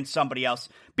 Got to bring in somebody else.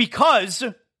 Because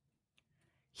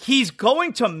he's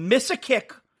going to miss a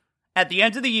kick at the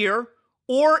end of the year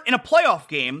or in a playoff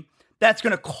game that's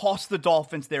going to cost the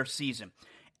Dolphins their season.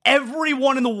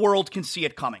 Everyone in the world can see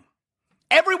it coming.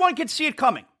 Everyone can see it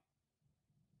coming.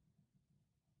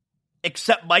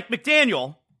 Except Mike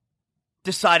McDaniel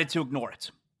decided to ignore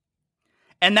it.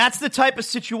 And that's the type of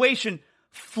situation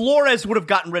Flores would have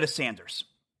gotten rid of Sanders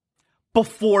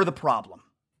before the problem.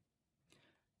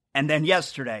 And then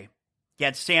yesterday, you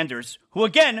had Sanders, who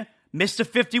again missed a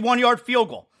 51-yard field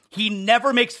goal. He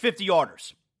never makes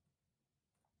 50-yarders.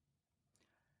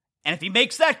 And if he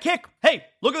makes that kick, hey,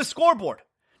 look at the scoreboard.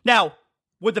 Now,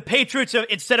 would the Patriots,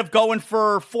 instead of going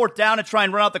for fourth down and try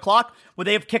and run out the clock, would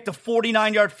they have kicked a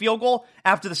 49-yard field goal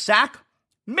after the sack?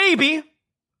 Maybe.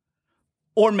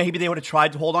 Or maybe they would have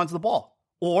tried to hold on to the ball.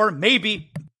 Or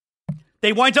maybe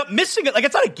they wind up missing it. Like,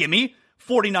 it's not a gimme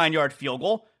 49-yard field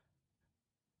goal.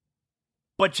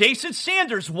 But Jason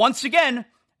Sanders, once again,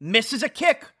 misses a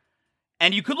kick.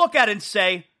 And you could look at it and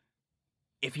say,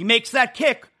 if he makes that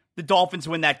kick, the Dolphins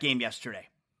win that game yesterday.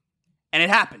 And it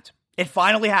happened. It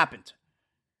finally happened.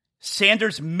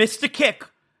 Sanders missed a kick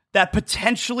that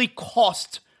potentially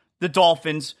cost the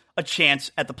Dolphins a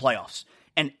chance at the playoffs.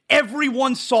 And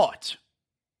everyone saw it.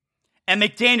 And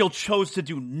McDaniel chose to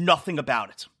do nothing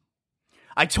about it.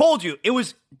 I told you, it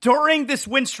was during this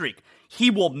win streak.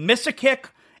 He will miss a kick,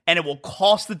 and it will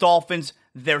cost the Dolphins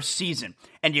their season.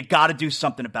 And you got to do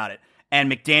something about it. And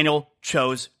McDaniel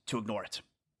chose to ignore it.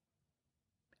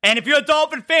 And if you're a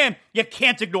Dolphin fan, you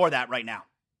can't ignore that right now.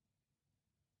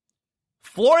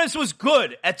 Flores was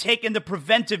good at taking the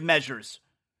preventive measures,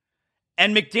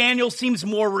 and McDaniel seems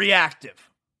more reactive.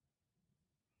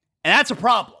 And that's a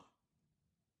problem.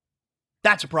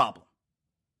 That's a problem.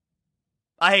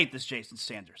 I hate this Jason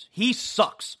Sanders. He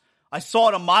sucks. I saw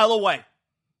it a mile away,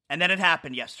 and then it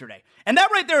happened yesterday. And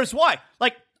that right there is why.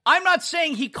 Like, I'm not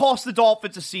saying he cost the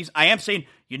Dolphins a season. I am saying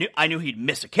I knew he'd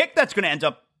miss a kick that's going to end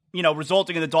up,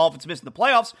 resulting in the Dolphins missing the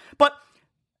playoffs. But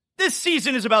this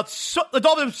season is about the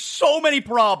Dolphins have so many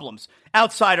problems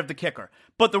outside of the kicker.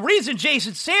 But the reason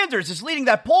Jason Sanders is leading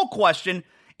that poll question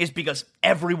is because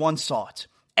everyone saw it.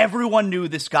 Everyone knew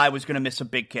this guy was going to miss a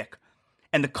big kick,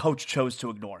 and the coach chose to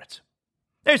ignore it.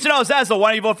 They said, "Oh, Zaslow, why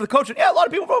don't you vote for the coach?" And yeah, a lot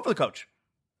of people vote for the coach.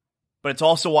 But it's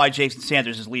also why Jason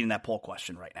Sanders is leading that poll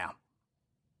question right now.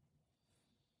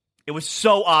 It was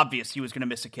so obvious he was going to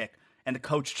miss a kick, and the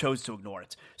coach chose to ignore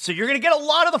it. So you're going to get a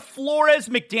lot of the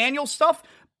Flores-McDaniel stuff,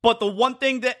 but the one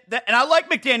thing that and I like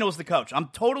McDaniel as the coach. I'm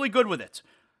totally good with it.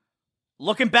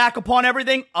 Looking back upon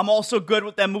everything, I'm also good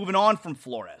with them moving on from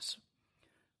Flores.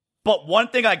 But one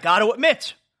thing I got to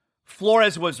admit,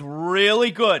 Flores was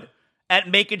really good at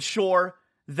making sure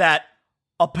that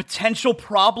a potential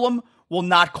problem will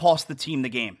not cost the team the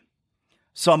game.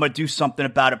 So I'm going to do something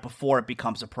about it before it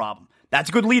becomes a problem. That's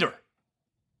a good leader.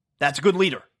 That's a good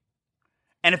leader.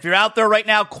 And if you're out there right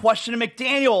now questioning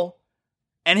McDaniel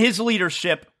and his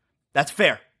leadership, that's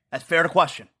fair. That's fair to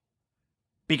question.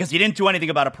 Because he didn't do anything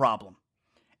about a problem.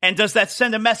 And does that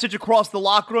send a message across the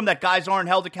locker room that guys aren't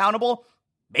held accountable?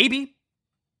 Maybe.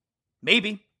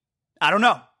 Maybe. I don't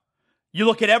know. You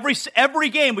look at every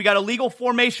game, we got a legal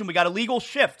formation, we got a legal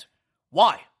shift.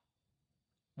 Why?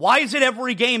 Why is it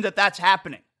every game that's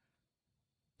happening?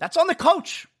 That's on the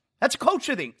coach. That's a coach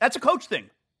thing. That's a coach thing.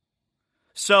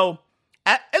 So,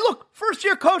 and look,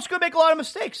 first-year coach going to make a lot of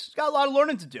mistakes. He's got a lot of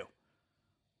learning to do.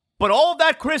 But all of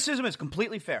that criticism is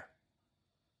completely fair.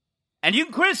 And you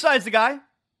can criticize the guy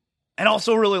and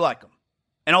also really like him.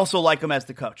 And also like him as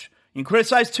the coach. You can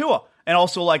criticize Tua and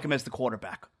also like him as the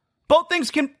quarterback. Both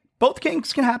things can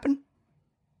happen.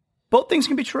 Both things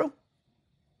can be true.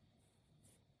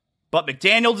 But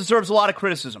McDaniel deserves a lot of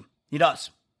criticism. He does.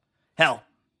 Hell,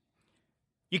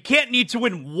 you can't need to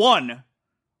win one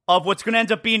of what's going to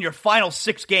end up being your final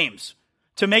 6 games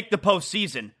to make the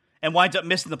postseason and wind up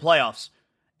missing the playoffs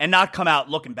and not come out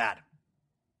looking bad.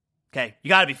 Okay? You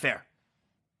got to be fair.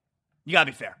 You got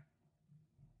to be fair.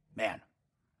 Man,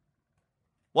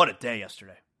 what a day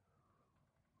yesterday.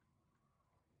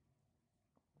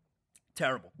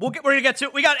 Terrible. We're going to get to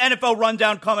it. We got NFL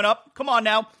rundown coming up. Come on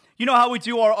now. You know how we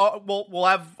do we'll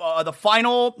have the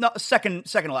final, no, second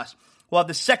to last. We'll have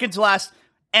the second to last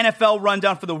NFL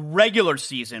rundown for the regular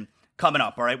season coming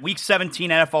up, all right? Week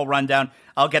 17 NFL rundown.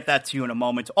 I'll get that to you in a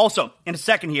moment. Also, in a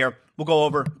second here, we'll go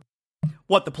over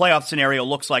what the playoff scenario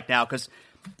looks like now because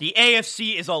the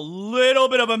AFC is a little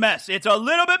bit of a mess. It's a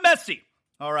little bit messy,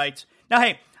 all right? Now,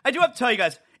 hey, I do have to tell you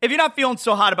guys, if you're not feeling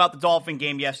so hot about the Dolphin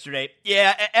game yesterday,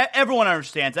 yeah, everyone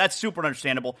understands. That's super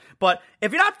understandable. But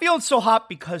if you're not feeling so hot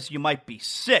because you might be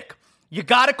sick, you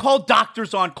got to call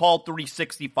Doctors on Call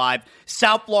 365,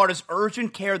 South Florida's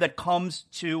urgent care that comes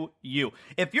to you.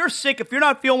 If you're sick, if you're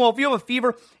not feeling well, if you have a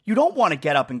fever, you don't want to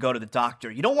get up and go to the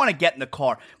doctor. You don't want to get in the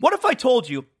car. What if I told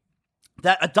you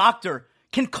that a doctor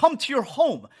can come to your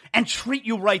home and treat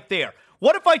you right there?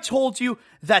 What if I told you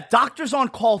that Doctors on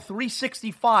Call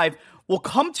 365 will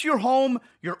come to your home,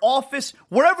 your office,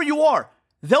 wherever you are?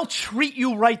 They'll treat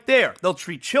you right there. They'll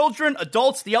treat children,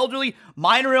 adults, the elderly,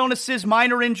 minor illnesses,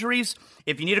 minor injuries.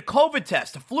 If you need a COVID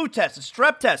test, a flu test, a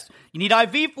strep test, you need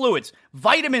IV fluids,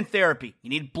 vitamin therapy, you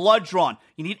need blood drawn,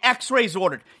 you need x-rays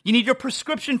ordered, you need your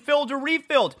prescription filled or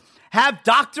refilled, have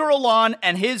Dr. Alon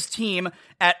and his team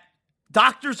at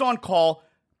Doctors on Call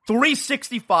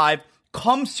 365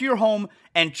 comes to your home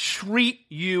and treat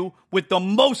you with the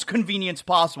most convenience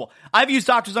possible. I've used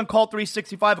Doctors on Call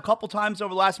 365 a couple times over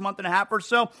the last month and a half or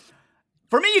so.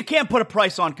 For me, you can't put a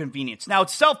price on convenience. Now,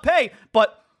 it's self-pay,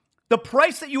 but the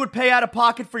price that you would pay out of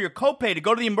pocket for your copay to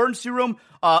go to the emergency room,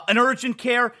 an urgent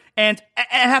care, and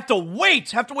have to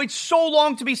wait so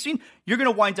long to be seen, you're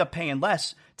going to wind up paying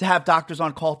less to have Doctors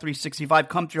on Call 365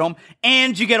 come to your home,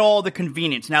 and you get all the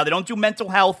convenience. Now, they don't do mental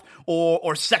health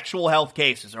or sexual health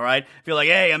cases, all right? If you're like,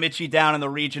 hey, I'm itchy down in the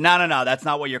region. No, that's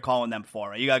not what you're calling them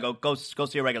for. Right? You got to go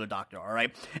see a regular doctor, all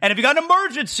right? And if you got an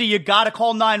emergency, you got to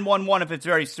call 911 if it's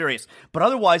very serious. But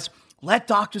otherwise, let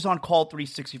Doctors on Call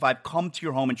 365 come to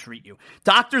your home and treat you.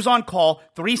 Doctors on Call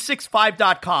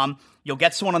 365.com. You'll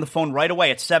get someone on the phone right away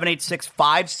at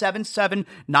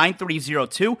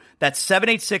 786-577-9302. That's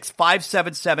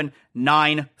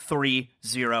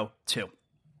 786-577-9302.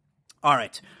 All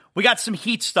right. We got some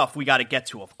Heat stuff we got to get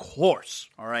to, of course.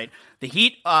 All right. The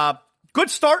Heat, good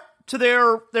start to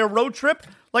their road trip.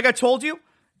 Like I told you,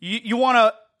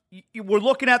 we're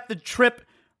looking at the trip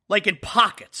like in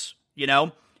pockets, you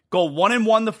know. Go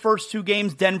 1-1 the first 2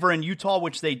 games, Denver and Utah,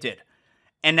 which they did.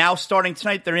 And now starting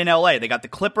tonight, they're in LA. They got the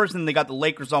Clippers and they got the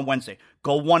Lakers on Wednesday.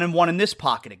 Go 1-1 in this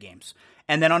pocket of games.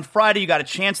 And then on Friday, you got a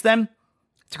chance then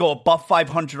to go above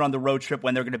 500 on the road trip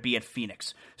when they're going to be at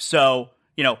Phoenix. So,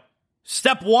 you know,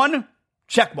 step 1,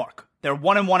 check mark. They're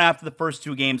 1-1 after the first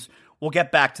 2 games. We'll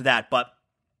get back to that. But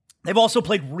they've also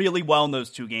played really well in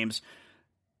those 2 games.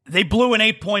 They blew an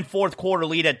 8-point fourth quarter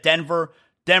lead at Denver.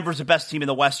 Denver's the best team in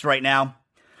the West right now.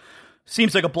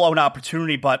 Seems like a blown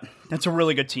opportunity, but that's a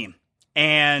really good team.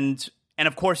 And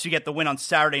of course, you get the win on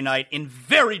Saturday night in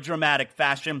very dramatic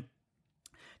fashion.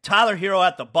 Tyler Hero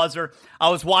at the buzzer. I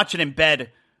was watching in bed.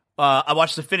 I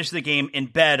watched the finish of the game in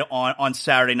bed on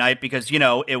Saturday night because, you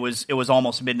know, it was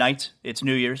almost midnight. It's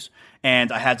New Year's,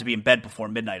 and I had to be in bed before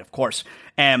midnight, of course.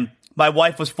 And my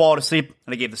wife was falling asleep,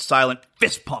 and I gave the silent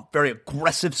fist pump, very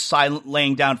aggressive, silent,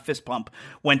 laying down fist pump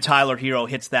when Tyler Hero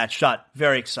hits that shot.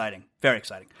 Very exciting. Very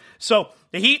exciting. So,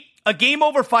 the Heat, a game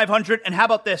over 500, and how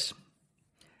about this?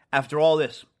 After all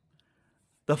this,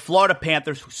 the Florida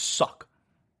Panthers, who suck,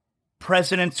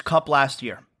 President's Cup last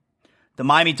year, the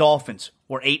Miami Dolphins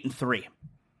were 8-3,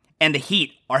 and the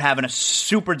Heat are having a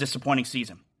super disappointing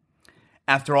season.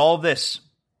 After all of this,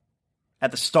 at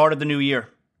the start of the new year,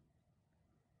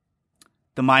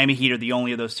 the Miami Heat are the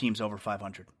only of those teams over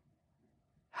 500.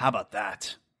 How about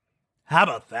that? How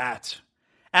about that?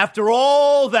 After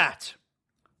all that,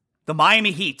 the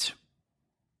Miami Heat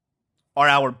are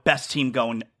our best team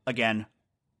going again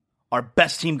our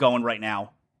best team going right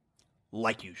now,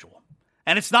 like usual.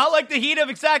 And it's not like the Heat have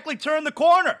exactly turned the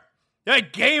corner. They're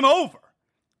like, game over.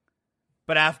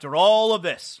 But after all of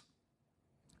this,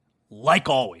 like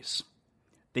always,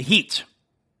 the Heat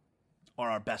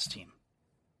are our best team.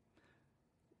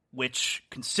 Which,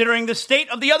 considering the state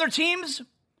of the other teams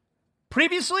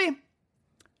previously,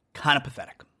 kind of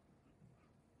pathetic.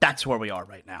 That's where we are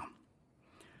right now.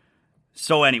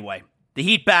 So anyway, the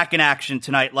Heat back in action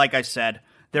tonight. Like I said,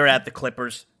 they're at the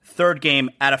Clippers. Third game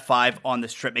out of 5 on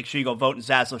this trip. Make sure you go vote in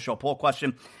Zaslow Show poll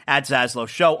question at Zaslow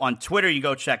Show on Twitter. You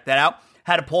go check that out.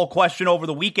 Had a poll question over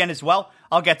the weekend as well.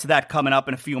 I'll get to that coming up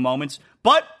in a few moments.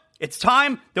 But it's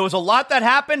time. There was a lot that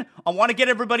happened. I want to get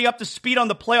everybody up to speed on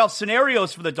the playoff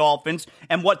scenarios for the Dolphins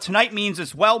and what tonight means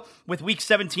as well with Week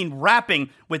 17 wrapping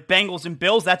with Bengals and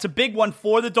Bills. That's a big one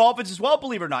for the Dolphins as well,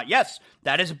 believe it or not. Yes,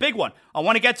 that is a big one. I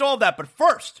want to get to all of that. But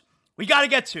first, we got to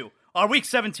get to our Week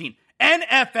 17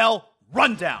 NFL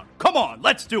rundown. Come on,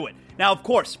 let's do it. Now, of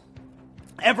course,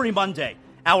 every Monday,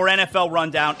 our NFL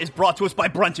rundown is brought to us by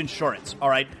Brunt Insurance, all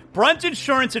right? Brunt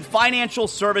Insurance and Financial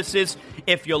Services.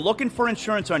 If you're looking for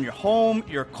insurance on your home,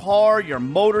 your car, your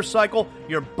motorcycle,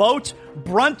 your boat,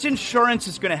 Brunt Insurance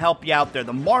is going to help you out there.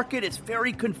 The market is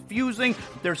very confusing.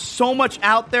 There's so much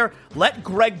out there. Let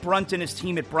Greg Brunt and his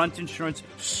team at Brunt Insurance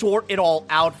sort it all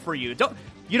out for you.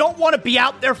 You don't want to be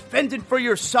out there fending for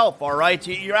yourself, all right?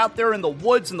 You're out there in the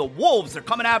woods and the wolves, they're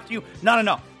coming after you.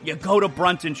 No. You go to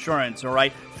Brunt Insurance, all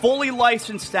right? Fully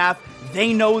licensed staff.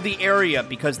 They know the area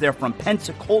because they're from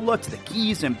Pensacola to the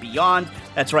Keys and beyond.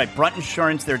 That's right, Brunt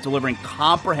Insurance. They're delivering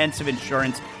comprehensive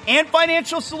insurance and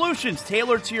financial solutions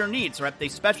tailored to your needs, right? They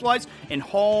specialize in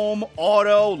home,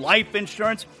 auto, life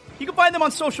insurance. You can find them on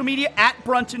social media at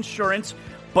Brunt Insurance.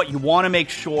 But you want to make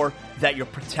sure that you're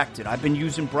protected. I've been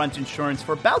using Brunt Insurance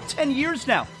for about 10 years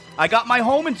now. I got my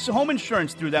home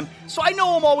insurance through them, so I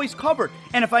know I'm always covered.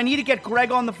 And if I need to get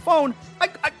Greg on the phone,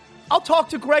 I'll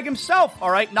talk to Greg himself,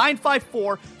 all right?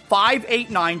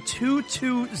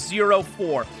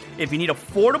 954-589-2204. If you need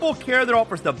affordable care that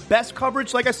offers the best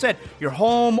coverage, like I said, your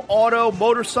home, auto,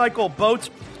 motorcycle, boats,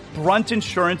 Brunt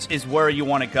Insurance is where you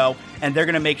want to go, and they're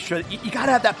going to make sure that you got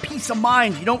to have that peace of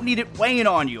mind. You don't need it weighing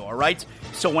on you, all right?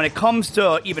 So when it comes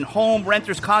to even home,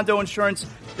 renters, condo insurance,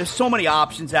 there's so many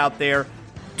options out there.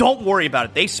 Don't worry about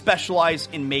it. They specialize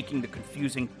in making the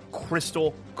confusing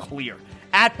crystal clear.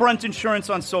 At Brunt Insurance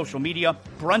on social media,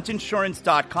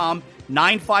 bruntinsurance.com,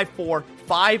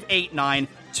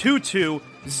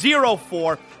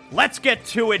 954-589-2204. Let's get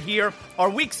to it here. Our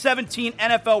Week 17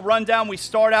 NFL rundown. We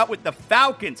start out with the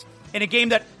Falcons in a game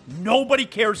that nobody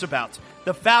cares about.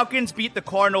 The Falcons beat the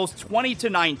Cardinals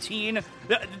 20-19.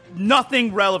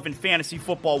 Nothing relevant fantasy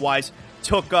football-wise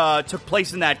took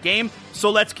place in that game, so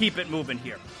let's keep it moving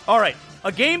here. All right,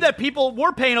 a game that people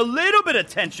were paying a little bit of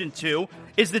attention to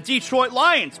is the Detroit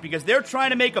Lions because they're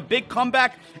trying to make a big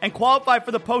comeback and qualify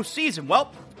for the postseason.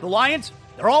 Well, the Lions,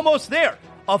 they're almost there.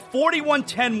 A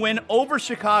 41-10 win over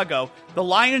Chicago. The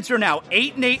Lions are now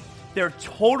 8-8. They're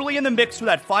totally in the mix for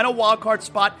that final wildcard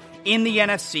spot in the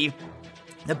NFC.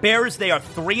 The Bears, they are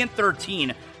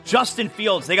 3-13. Justin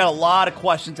Fields, they got a lot of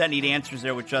questions that need answers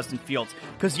there with Justin Fields.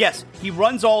 Because, yes, he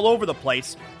runs all over the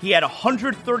place. He had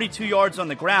 132 yards on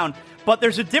the ground. But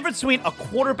there's a difference between a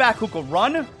quarterback who can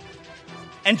run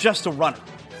and just a runner.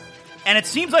 And it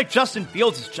seems like Justin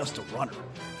Fields is just a runner.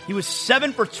 He was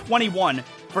 7 for 21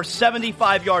 for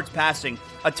 75 yards passing,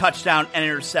 a touchdown, and an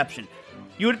interception.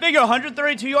 You would figure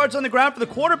 132 yards on the ground for the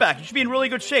quarterback. He should be in really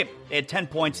good shape. They had 10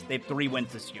 points. They have 3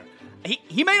 wins this year.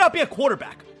 He may not be a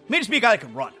quarterback. He may just be a guy that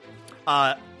can run.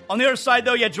 On the other side,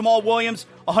 though, you had Jamal Williams,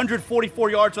 144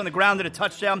 yards on the ground and a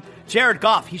touchdown. Jared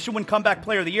Goff, he should win Comeback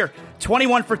Player of the Year.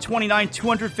 21 for 29,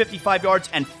 255 yards,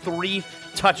 and 3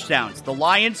 touchdowns. The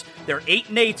Lions, they're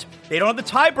 8-8. They don't have the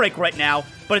tie break right now,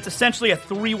 but it's essentially a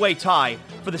 3-way tie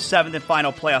for the 7th and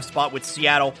final playoff spot with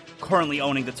Seattle currently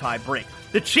owning the tie break.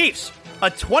 The Chiefs, a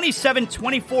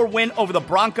 27-24 win over the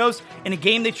Broncos in a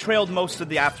game they trailed most of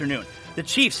the afternoon. The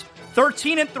Chiefs,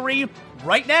 13-3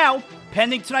 right now,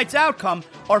 pending tonight's outcome,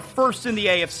 are first in the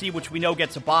AFC, which we know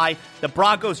gets a bye. The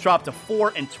Broncos dropped to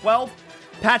 4-12.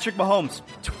 Patrick Mahomes,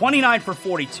 29 for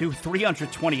 42,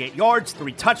 328 yards,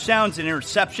 3 touchdowns, and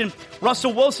interception.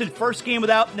 Russell Wilson, first game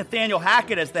without Nathaniel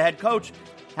Hackett as the head coach,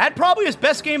 had probably his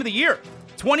best game of the year.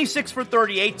 26 for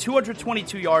 38,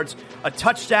 222 yards, a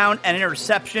touchdown, and an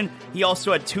interception. He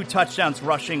also had 2 touchdowns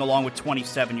rushing along with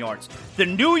 27 yards. The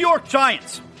New York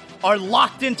Giants are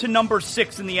locked into number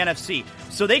 6 in the NFC,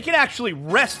 so they can actually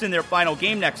rest in their final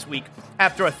game next week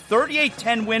after a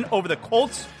 38-10 win over the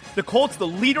Colts. The Colts, the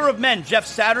leader of men, Jeff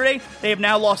Saturday, they have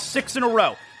now lost 6 in a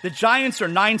row. The Giants are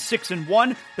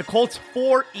 9-6-1. The Colts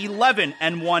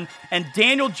 4-11-1. And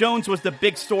Daniel Jones was the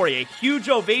big story. A huge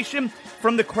ovation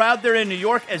from the crowd there in New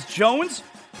York as Jones,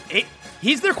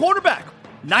 he's their quarterback.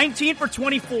 19 for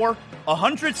 24,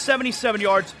 177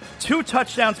 yards, 2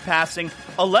 touchdowns passing,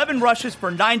 11 rushes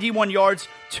for 91 yards,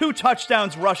 2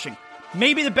 touchdowns rushing.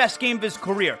 Maybe the best game of his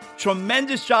career.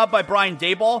 Tremendous job by Brian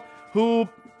Daboll, who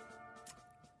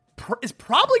is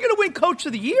probably going to win Coach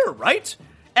of the Year, right?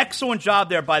 Excellent job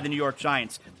there by the New York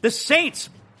Giants. The Saints,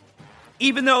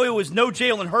 even though it was no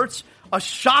Jalen Hurts, a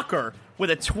shocker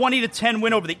with a 20-10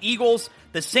 win over the Eagles.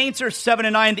 The Saints are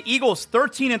 7-9, the Eagles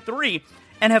 13-3,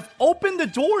 and have opened the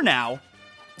door now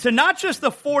to not just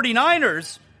the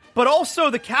 49ers, but also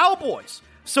the Cowboys.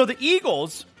 So the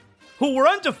Eagles, who were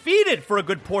undefeated for a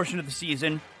good portion of the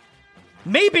season,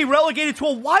 may be relegated to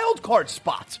a wild card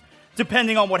spot,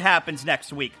 depending on what happens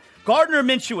next week. Gardner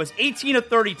Minshew was 18 of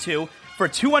 32 for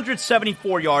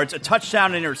 274 yards, a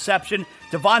touchdown and interception.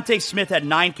 Devontae Smith had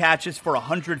 9 catches for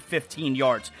 115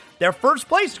 yards. They're first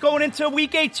place going into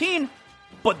Week 18,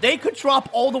 but they could drop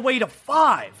all the way to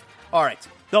 5. All right,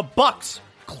 the Bucs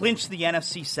clinched the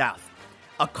NFC South.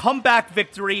 A comeback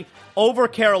victory over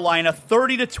Carolina,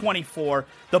 30-24.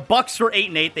 The Bucs are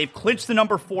 8-8. They've clinched the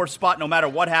number 4 spot no matter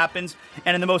what happens.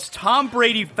 And in the most Tom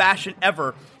Brady fashion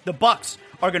ever, the Bucs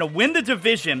are going to win the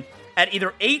division at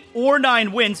either 8 or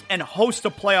 9 wins and host a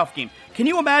playoff game. Can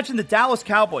you imagine the Dallas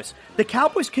Cowboys? The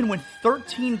Cowboys can win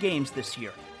 13 games this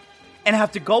year and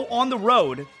have to go on the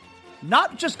road,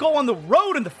 not just go on the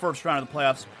road in the first round of the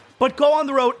playoffs, but go on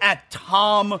the road at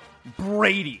Tom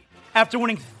Brady after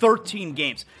winning 13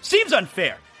 games. Seems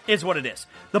unfair, is what it is.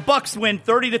 The Bucs win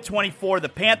 30-24. The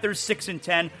Panthers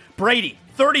 6-10. Brady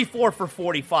 34 for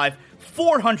 45,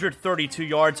 432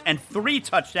 yards and 3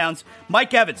 touchdowns.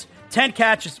 Mike Evans 10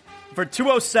 catches for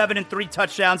 207 and 3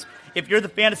 touchdowns. If you're the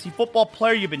fantasy football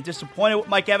player, you've been disappointed with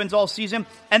Mike Evans all season.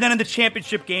 And then in the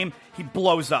championship game, he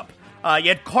blows up. You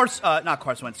had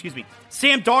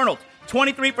Sam Darnold,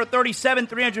 23 for 37,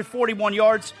 341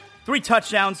 yards, 3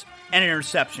 touchdowns, and an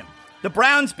interception. The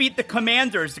Browns beat the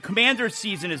Commanders. The Commanders'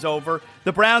 season is over.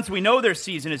 The Browns, we know their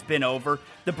season has been over.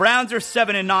 The Browns are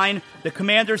 7-9. The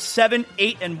Commanders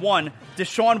 7-8-1.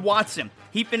 Deshaun Watson,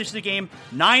 he finished the game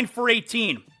 9 for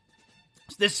 18.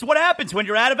 This is what happens when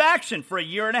you're out of action for a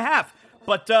year and a half.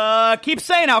 But keep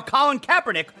saying how Colin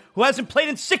Kaepernick, who hasn't played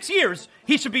in 6 years,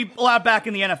 he should be allowed back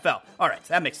in the NFL. All right,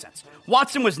 that makes sense.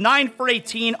 Watson was 9 for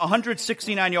 18,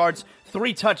 169 yards,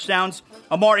 3 touchdowns.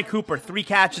 Amari Cooper, 3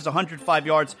 catches, 105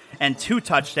 yards, and 2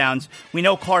 touchdowns. We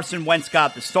know Carson Wentz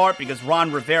got the start because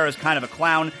Ron Rivera is kind of a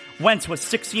clown. Wentz was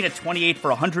 16 of 28 for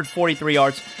 143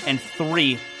 yards and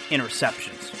 3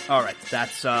 interceptions. All right,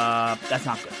 that's not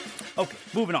good. Okay,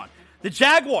 moving on. The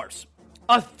Jaguars,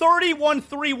 a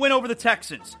 31-3 win over the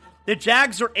Texans. The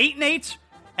Jags are 8-8,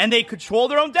 and they control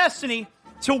their own destiny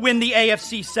to win the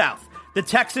AFC South. The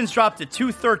Texans dropped to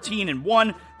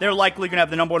 2-13-1. They're likely going to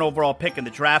have the number 1 overall pick in the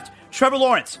draft. Trevor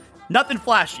Lawrence, nothing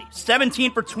flashy.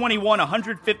 17 for 21,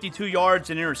 152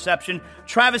 yards and interception.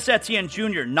 Travis Etienne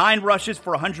Jr., 9 rushes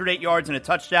for 108 yards and a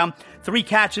touchdown. 3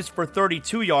 catches for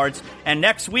 32 yards. And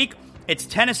next week, it's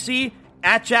Tennessee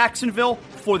at Jacksonville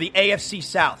for the AFC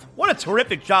South. What a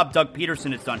terrific job Doug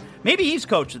Peterson has done. Maybe he's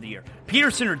Coach of the Year.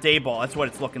 Peterson or Daboll, that's what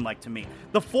it's looking like to me.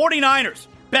 The 49ers,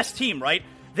 best team, right?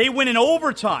 They win in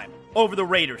overtime over the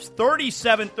Raiders,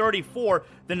 37-34.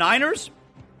 The Niners,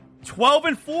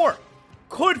 12-4.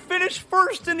 Could finish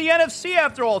first in the NFC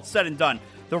after all it's said and done.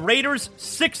 The Raiders,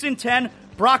 6-10.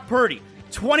 Brock Purdy,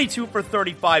 22 for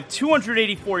 35,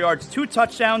 284 yards, 2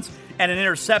 touchdowns, and an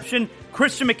interception.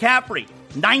 Christian McCaffrey,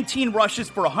 19 rushes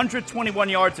for 121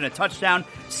 yards and a touchdown,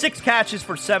 6 catches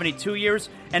for 72 yards,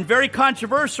 and very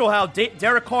controversial how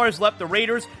Derek Carr has left the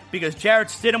Raiders because Jarrett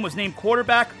Stidham was named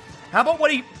quarterback. How about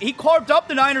what he carved up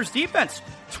the Niners defense?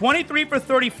 23 for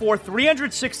 34,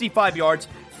 365 yards,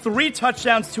 3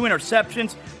 touchdowns, 2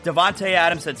 interceptions. Devontae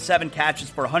Adams had 7 catches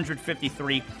for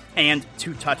 153 and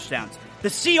 2 touchdowns. The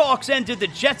Seahawks ended the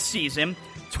Jets season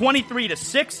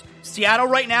 23-6. Seattle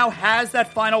right now has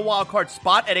that final wildcard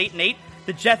spot at 8-8.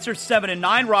 The Jets are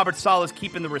 7-9. Robert Saleh's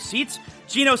keeping the receipts.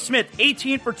 Geno Smith,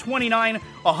 18 for 29,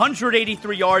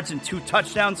 183 yards and 2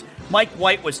 touchdowns. Mike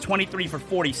White was 23 for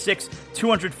 46,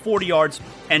 240 yards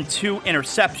and 2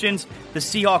 interceptions. The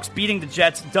Seahawks beating the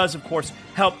Jets does, of course,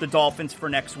 help the Dolphins for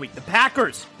next week. The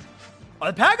Packers.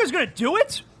 Are the Packers going to do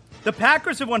it? The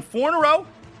Packers have won 4 in a row.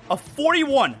 A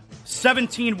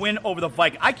 41-17 win over the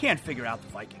Vikings. I can't figure out the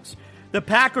Vikings. The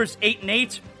Packers,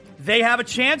 8-8. They have a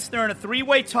chance. They're in a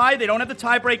 3-way tie. They don't have the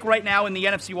tiebreak right now in the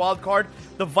NFC wildcard.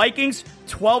 The Vikings,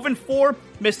 12-4,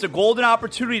 missed a golden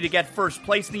opportunity to get first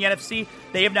place in the NFC.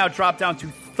 They have now dropped down to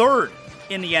third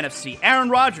in the NFC. Aaron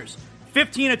Rodgers,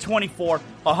 15 of 24,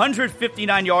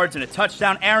 159 yards and a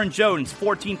touchdown. Aaron Jones,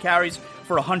 14 carries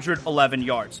for 111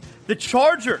 yards. The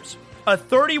Chargers, a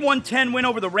 31-10 win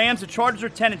over the Rams. The Chargers are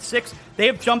 10-6. They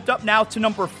have jumped up now to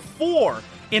number 4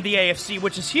 in the AFC,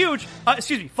 which is huge.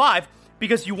 5,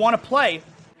 because you want to play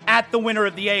at the winner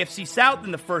of the AFC South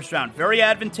in the first round. Very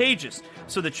advantageous.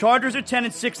 So the Chargers are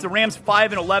 10-6, the Rams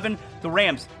 5-11. The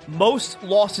Rams, most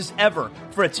losses ever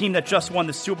for a team that just won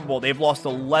the Super Bowl. They've lost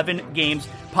 11 games,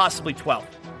 possibly 12.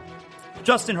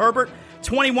 Justin Herbert,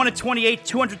 21-28,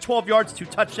 212 yards, 2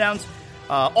 touchdowns.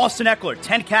 Austin Eckler,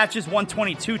 10 catches,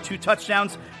 122, 2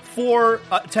 touchdowns,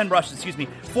 10 rushes,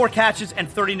 4 catches and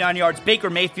 39 yards. Baker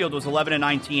Mayfield was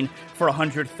 11-19 for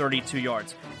 132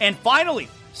 yards. And finally,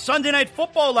 Sunday Night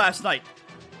Football last night.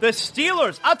 The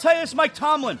Steelers, I'll tell you this, Mike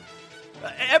Tomlin.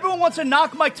 Everyone wants to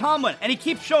knock Mike Tomlin, and he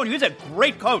keeps showing you he's a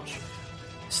great coach.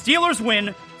 Steelers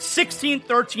win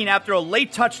 16-13 after a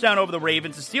late touchdown over the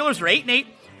Ravens. The Steelers are 8-8,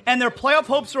 and their playoff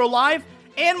hopes are alive,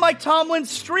 and Mike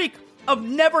Tomlin's streak of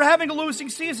never having a losing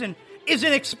season is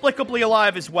inexplicably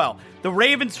alive as well. The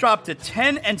Ravens dropped to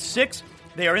 10-6.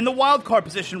 They are in the wild card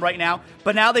position right now,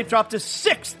 but now they've dropped to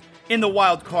 6th in the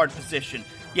wild card position.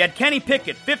 You had Kenny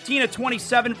Pickett, 15 of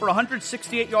 27 for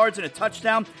 168 yards and a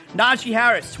touchdown. Najee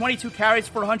Harris, 22 carries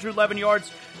for 111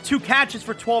 yards, 2 catches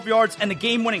for 12 yards, and the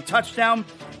game-winning touchdown.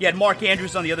 You had Mark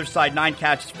Andrews on the other side, 9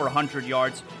 catches for 100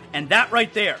 yards. And that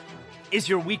right there is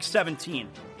your Week 17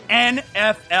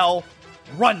 NFL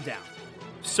rundown.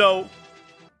 So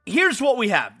here's what we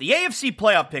have. The AFC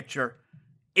playoff picture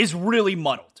is really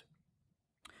muddled.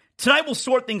 Tonight we'll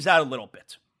sort things out a little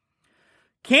bit.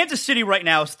 Kansas City right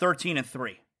now is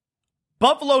 13-3.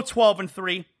 Buffalo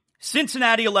 12-3.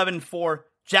 Cincinnati 11-4.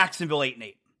 Jacksonville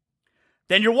 8-8.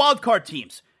 Then your wild card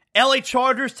teams. LA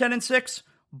Chargers 10-6.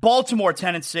 Baltimore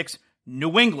 10-6.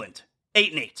 New England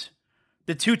 8-8.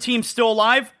 The 2 teams still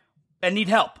alive and need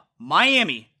help.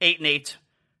 Miami 8-8.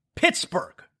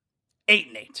 Pittsburgh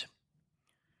 8-8.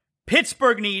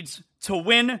 Pittsburgh needs to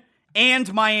win,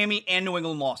 and Miami and New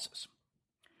England losses.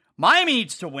 Miami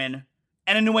needs to win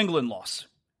and a New England loss.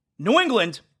 New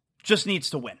England just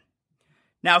needs to win.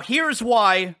 Now, here's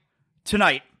why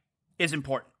tonight is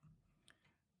important.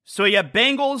 So you have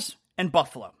Bengals and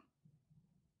Buffalo.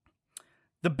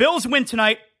 The Bills win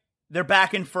tonight. They're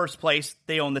back in first place.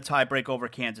 They own the tiebreak over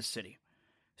Kansas City.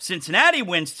 Cincinnati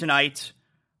wins tonight.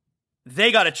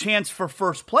 They got a chance for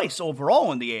first place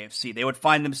overall in the AFC. They would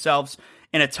find themselves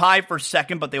in a tie for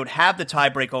second, but they would have the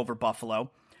tiebreak over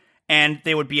Buffalo. And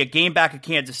they would be a game back of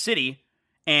Kansas City,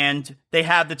 and they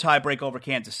have the tiebreak over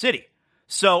Kansas City.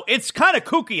 So it's kind of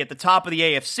kooky at the top of the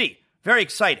AFC. Very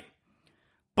exciting.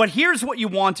 But here's what you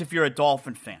want if you're a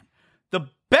Dolphin fan. The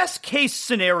best case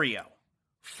scenario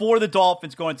for the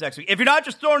Dolphins going into next week, if you're not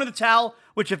just throwing in the towel,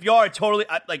 which if you are,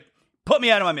 put me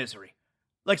out of my misery.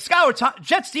 Like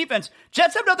Jets defense,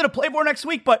 Jets have nothing to play for next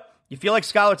week, but you feel like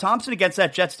Skylar Thompson against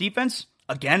that Jets defense?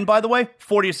 Again, by the way,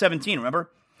 40-17,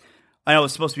 remember? I know it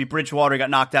was supposed to be Bridgewater, got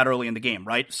knocked out early in the game,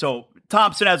 right? So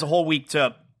Thompson has a whole week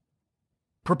to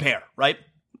prepare, right?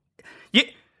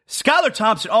 Skylar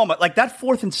Thompson, that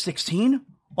 4th and 16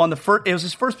 on the first, it was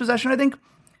his first possession, I think,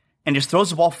 and just throws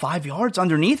the ball 5 yards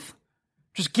underneath,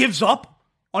 just gives up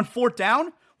on 4th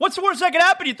down. What's the worst that could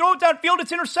happen? You throw it downfield,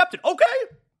 it's intercepted. Okay.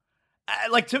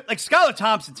 Like Skylar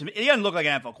Thompson, to me, he doesn't look like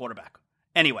an NFL quarterback.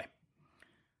 Anyway,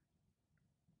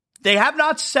 they have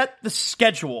not set the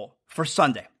schedule for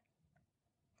Sunday,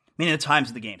 meaning the times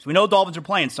of the games. We know Dolphins are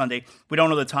playing Sunday. We don't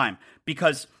know the time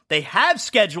because they have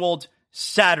scheduled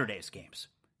Saturday's games.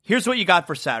 Here's what you got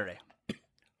for Saturday.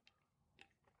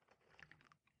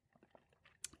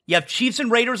 You have Chiefs and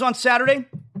Raiders on Saturday.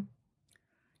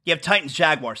 You have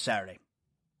Titans-Jaguars Saturday.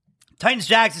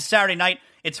 Titans-Jags is Saturday night.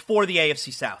 It's for the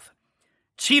AFC South.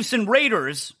 Chiefs and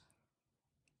Raiders,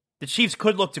 the Chiefs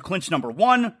could look to clinch number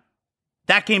 1.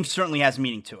 That game certainly has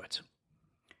meaning to it.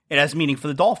 It has meaning for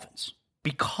the Dolphins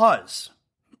because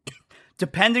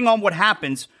depending on what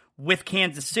happens with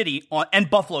Kansas City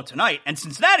and Buffalo tonight and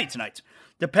Cincinnati tonight,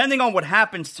 depending on what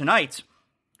happens tonight,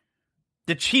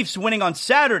 the Chiefs winning on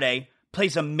Saturday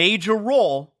plays a major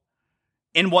role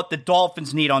in what the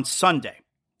Dolphins need on Sunday.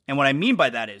 And what I mean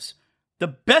by that is the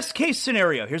best case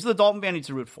scenario, here's what the Dolphin fan needs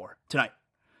to root for tonight.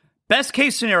 Best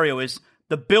case scenario is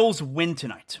the Bills win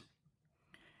tonight.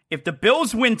 If the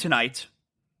Bills win tonight,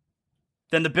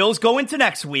 then the Bills go into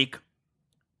next week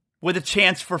with a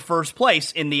chance for first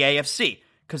place in the AFC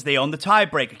because they own the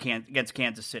tiebreak against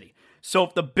Kansas City. So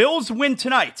if the Bills win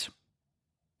tonight,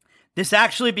 this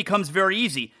actually becomes very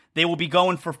easy. They will be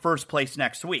going for first place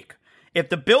next week. If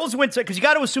the Bills win tonight, because you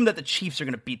got to assume that the Chiefs are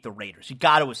going to beat the Raiders. You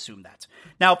got to assume that.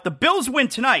 Now, if the Bills win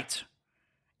tonight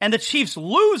and the Chiefs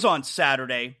lose on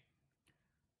Saturday,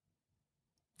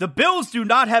 the Bills do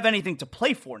not have anything to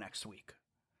play for next week.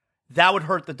 That would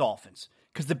hurt the Dolphins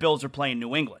because the Bills are playing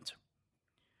New England.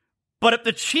 But if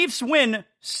the Chiefs win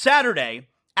Saturday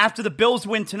after the Bills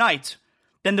win tonight,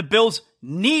 then the Bills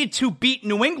need to beat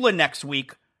New England next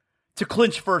week to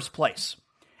clinch first place.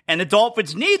 And the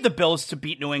Dolphins need the Bills to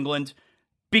beat New England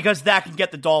because that can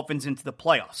get the Dolphins into the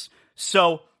playoffs.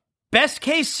 So, best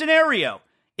case scenario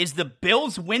is the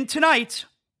Bills win tonight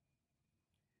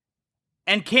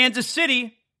and Kansas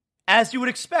City, as you would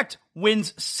expect,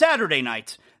 wins Saturday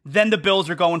night. Then the Bills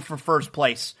are going for first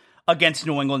place against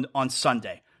New England on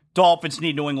Sunday. Dolphins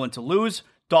need New England to lose.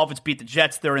 Dolphins beat the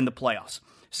Jets. They're in the playoffs.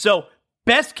 So,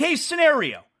 best case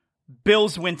scenario,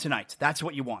 Bills win tonight. That's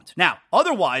what you want. Now,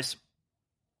 otherwise,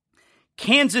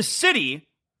 Kansas City,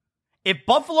 if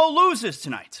Buffalo loses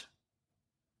tonight,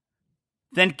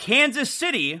 then Kansas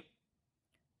City,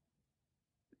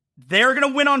 they're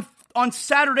going to win on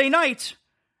Saturday night,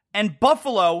 and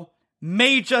Buffalo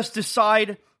may just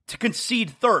decide to concede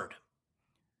third.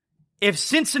 If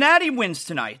Cincinnati wins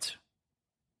tonight,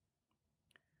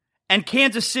 and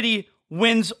Kansas City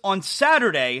wins on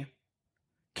Saturday,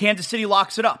 Kansas City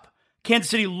locks it up. Kansas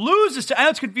City loses, I know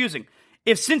it's confusing.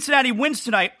 If Cincinnati wins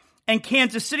tonight and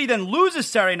Kansas City then loses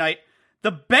Saturday night,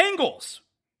 the Bengals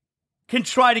can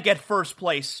try to get first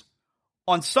place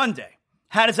on Sunday.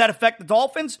 How does that affect the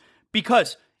Dolphins?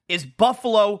 Because is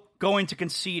Buffalo going to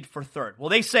concede for third? Well,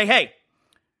 they say, hey,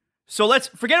 so let's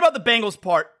forget about the Bengals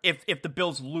part if the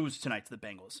Bills lose tonight to the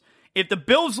Bengals. If the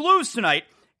Bills lose tonight,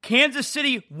 Kansas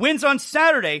City wins on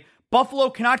Saturday,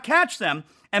 Buffalo cannot catch them,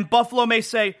 and Buffalo may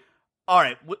say, all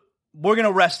right, we're going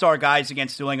to rest our guys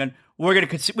against New England. We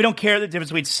don't care the difference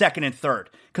between second and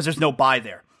third because there's no bye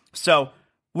there. So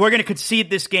we're going to concede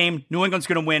this game. New England's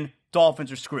going to win.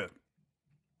 Dolphins are screwed.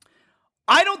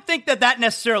 I don't think that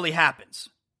necessarily happens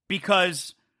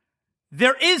because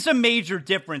there is a major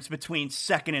difference between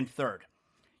second and third.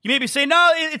 You may be saying,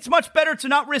 no, it's much better to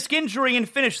not risk injury and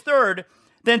finish third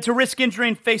than to risk injury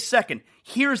and face second.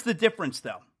 Here's the difference,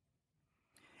 though.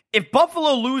 If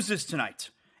Buffalo loses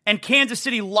tonight and Kansas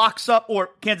City locks up,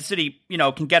 or Kansas City,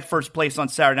 can get first place on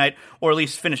Saturday night, or at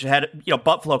least finish ahead,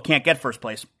 Buffalo can't get first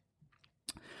place.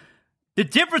 The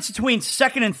difference between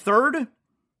second and third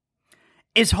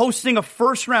is hosting a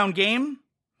first-round game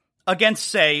against,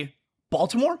 say,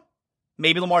 Baltimore.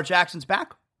 Maybe Lamar Jackson's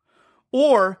back.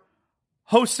 Or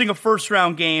hosting a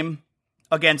first-round game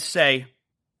against, say,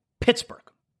 Pittsburgh.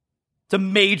 It's a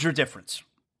major difference.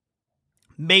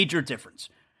 Major difference.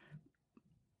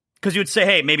 Because you would say,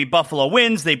 hey, maybe Buffalo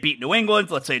wins, they beat New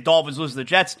England, let's say Dolphins lose to the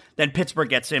Jets, then Pittsburgh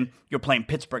gets in, you're playing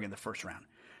Pittsburgh in the first round.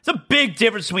 It's a big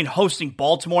difference between hosting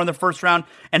Baltimore in the first round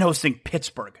and hosting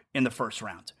Pittsburgh in the first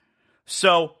round.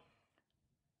 So,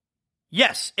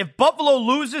 yes, if Buffalo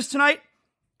loses tonight,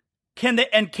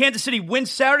 and Kansas City wins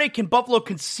Saturday, can Buffalo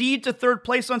concede to third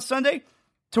place on Sunday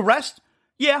to rest?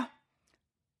 Yeah.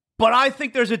 But I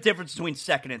think there's a difference between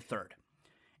second and third.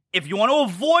 If you want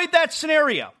to avoid that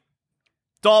scenario,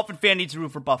 Dolphin fan needs to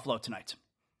root for Buffalo tonight.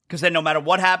 Because then no matter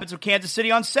what happens with Kansas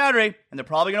City on Saturday, and they're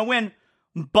probably going to win,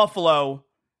 Buffalo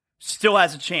still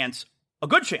has a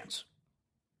good chance,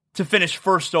 to finish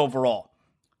first overall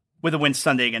with a win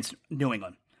Sunday against New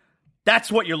England.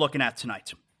 That's what you're looking at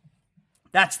tonight.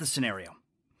 That's the scenario.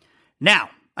 Now,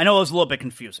 I know it was a little bit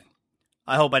confusing.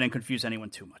 I hope I didn't confuse anyone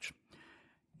too much.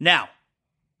 Now,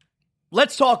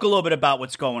 let's talk a little bit about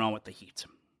what's going on with the Heat.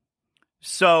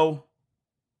 So,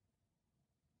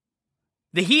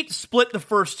 the Heat split the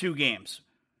first two games.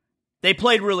 They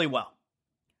played really well.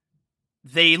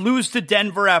 They lose to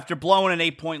Denver after blowing an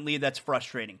 8-point lead. That's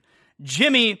frustrating.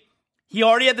 Jimmy, he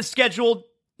already had the scheduled,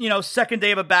 second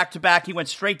day of a back-to-back. He went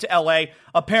straight to L.A.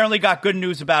 Apparently got good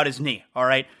news about his knee, all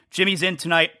right? Jimmy's in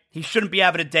tonight. He shouldn't be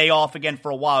having a day off again for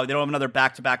a while. They don't have another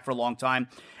back-to-back for a long time.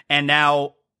 And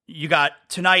now you got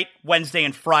tonight, Wednesday,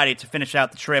 and Friday to finish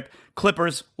out the trip.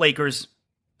 Clippers, Lakers,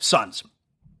 Suns.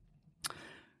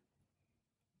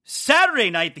 Saturday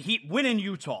night, the Heat win in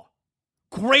Utah.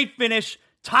 Great finish.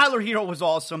 Tyler Hero was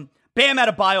awesome. Bam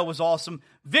Adebayo was awesome.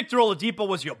 Victor Oladipo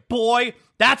was your boy.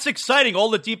 That's exciting.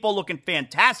 Oladipo looking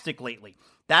fantastic lately.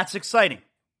 That's exciting.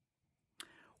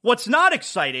 What's not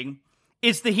exciting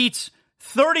is the Heat's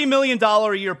 $30 million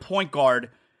a year point guard.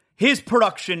 His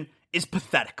production is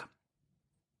pathetic.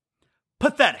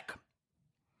 Pathetic.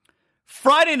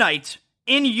 Friday night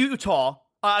in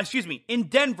in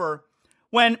Denver,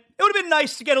 when it would have been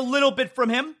nice to get a little bit from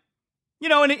him,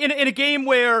 in a game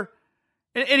where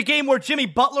Jimmy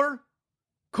Butler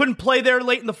couldn't play there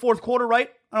late in the fourth quarter, right?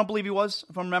 I don't believe he was,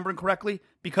 if I'm remembering correctly,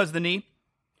 because of the knee.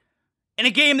 In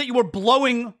a game that you were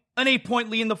blowing an 8-point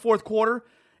lead in the fourth quarter,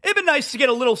 it'd been nice to get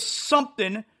a little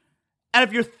something out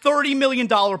of your $30 million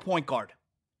point guard.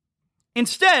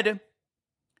 Instead,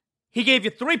 he gave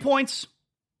you 3 points,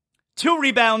 2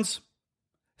 rebounds,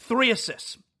 3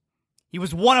 assists. He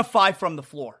was 1 of 5 from the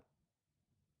floor.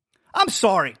 I'm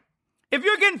sorry. If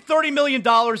you're getting $30 million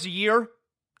a year,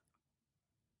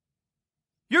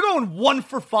 you're going 1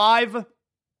 for 5.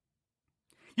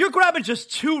 You're grabbing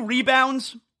just 2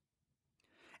 rebounds.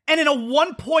 And in a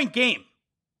 1-point game,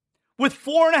 with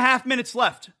 4.5 minutes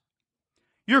left,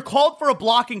 you're called for a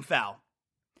blocking foul.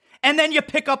 And then you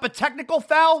pick up a technical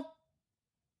foul.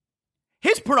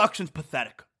 His production's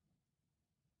pathetic.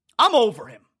 I'm over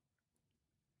him.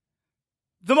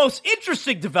 The most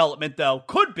interesting development, though,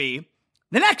 could be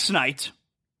the next night.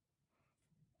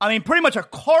 I mean, pretty much a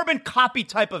carbon copy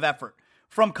type of effort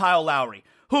from Kyle Lowry,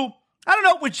 who, I don't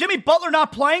know, with Jimmy Butler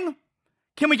not playing,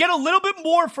 can we get a little bit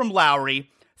more from Lowry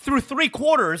through 3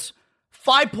 quarters,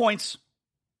 5 points,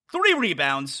 3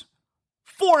 rebounds,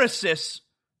 4 assists,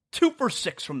 2 for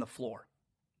 6 from the floor?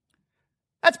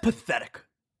 That's pathetic.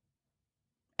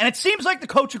 And it seems like the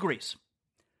coach agrees,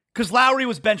 because Lowry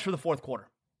was benched for the fourth quarter.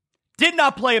 Did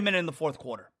not play a minute in the fourth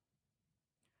quarter.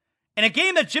 In a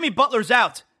game that Jimmy Butler's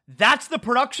out, that's the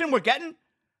production we're getting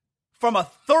from a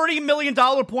 $30 million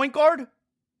point guard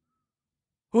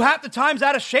who half the time's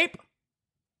out of shape?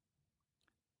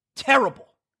 Terrible.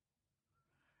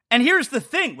 And here's the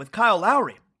thing with Kyle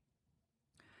Lowry.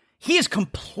 He is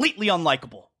completely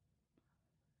unlikable.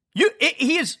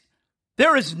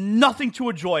 There is nothing to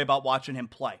enjoy about watching him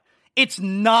play. It's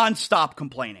nonstop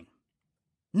complaining.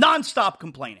 Nonstop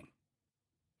complaining.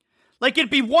 Like,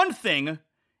 it'd be one thing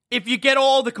if you get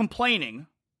all the complaining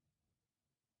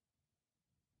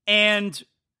and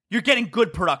you're getting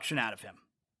good production out of him.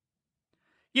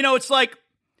 You know, it's like,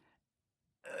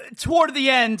 toward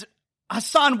the end,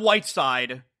 Hassan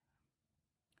Whiteside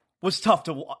was tough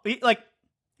to watch. He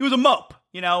was a mope,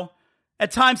 you know.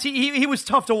 At times, he was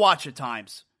tough to watch at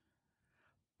times.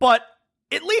 But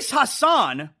at least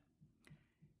Hassan,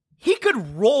 he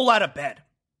could roll out of bed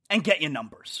and get you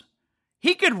numbers.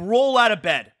 He could roll out of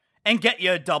bed and get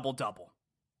you a double-double.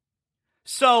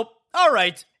 So, all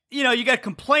right, you know, you got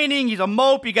complaining, he's a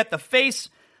mope, you get the face,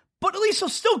 but at least he'll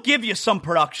still give you some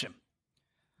production.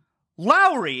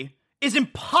 Lowry is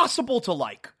impossible to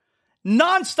like.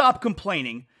 Non-stop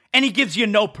complaining, and he gives you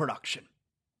no production.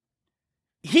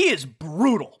 He is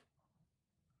brutal.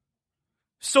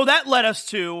 So that led us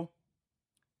to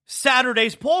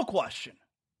Saturday's poll question.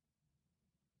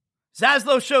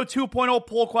 Zaslow Show 2.0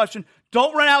 poll question.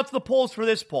 Don't run out to the polls for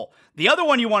this poll. The other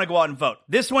one you want to go out and vote.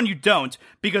 This one you don't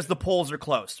because the polls are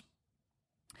closed.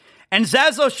 And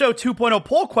Zaslow Show 2.0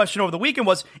 poll question over the weekend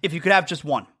was, if you could have just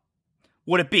one,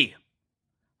 would it be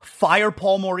fire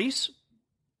Paul Maurice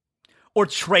or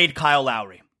trade Kyle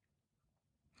Lowry?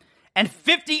 And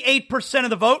 58% of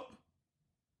the vote,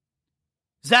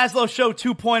 Zaslow Show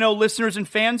 2.0 listeners and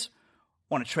fans,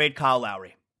 want to trade Kyle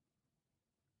Lowry.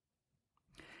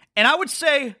 And I would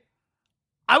say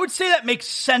that makes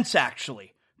sense,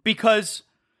 actually, because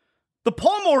the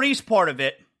Paul Maurice part of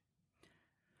it,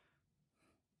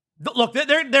 look, they're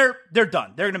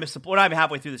done. They're going to miss we're not even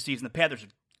halfway through the season. The Panthers are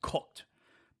cooked.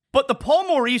 But the Paul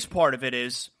Maurice part of it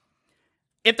is,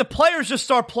 if the players just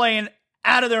start playing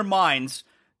out of their minds,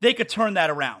 they could turn that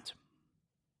around.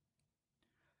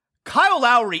 Kyle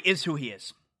Lowry is who he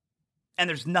is, and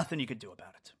there's nothing you could do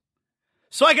about it.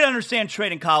 So I can understand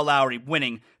trading Kyle Lowry,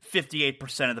 winning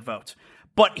 58% of the vote.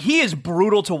 But he is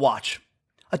brutal to watch.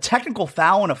 A technical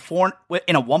foul in a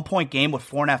 1-point game with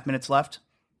 4.5 minutes left?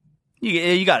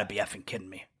 You got to be effing kidding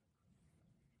me.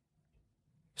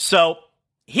 So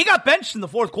he got benched in the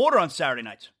fourth quarter on Saturday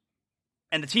night,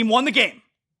 and the team won the game.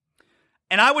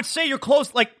 And I would say you're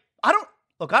close. I don't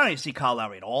even see Kyle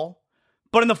Lowry at all.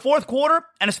 But in the fourth quarter,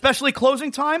 and especially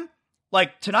closing time,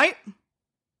 like tonight,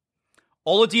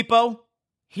 Oladipo,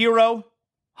 Hero,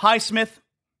 Highsmith,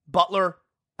 Butler,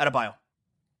 Adebayo.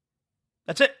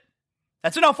 That's it.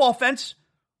 That's enough offense.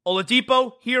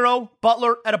 Oladipo, Hero,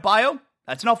 Butler, Adebayo.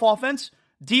 That's enough offense.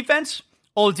 Defense,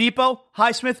 Oladipo,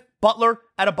 Highsmith, Butler,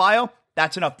 Adebayo.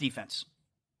 That's enough defense.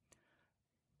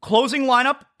 Closing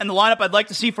lineup, and the lineup I'd like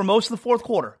to see for most of the fourth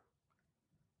quarter.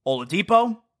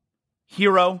 Oladipo,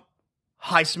 Hero,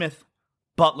 Highsmith,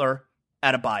 Butler,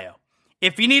 Adebayo.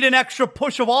 If you need an extra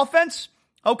push of offense,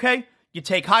 okay, you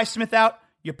take Highsmith out,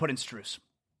 you put in Strus.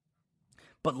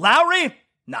 But Lowry,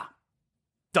 nah.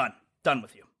 Done. Done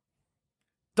with you.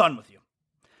 Done with you.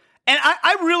 And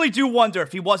I really do wonder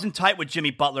if he wasn't tight with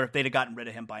Jimmy Butler, if they'd have gotten rid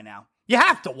of him by now. You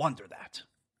have to wonder that.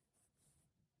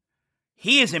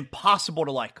 He is impossible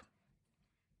to like.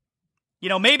 You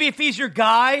know, maybe if he's your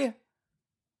guy,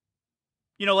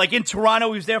 you know, like in Toronto,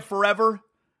 he was there forever.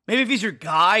 Maybe if he's your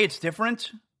guy, it's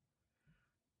different.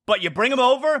 But you bring him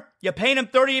over, you're paying him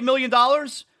 $38 million.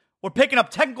 We're picking up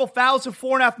technical fouls with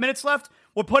 4.5 minutes left.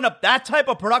 We're putting up that type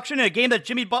of production in a game that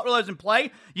Jimmy Butler doesn't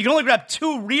play. You can only grab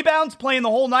 2 rebounds playing the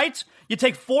whole night. You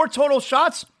take 4 total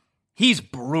shots. He's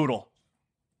brutal.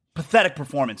 Pathetic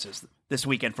performances this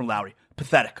weekend from Lowry.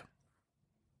 Pathetic.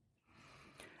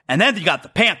 And then you got the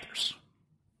Panthers.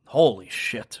 Holy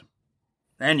shit.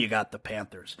 Then you got the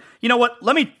Panthers. You know what?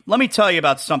 Let me tell you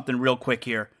about something real quick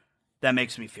here that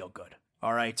makes me feel good.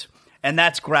 All right? And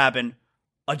that's grabbing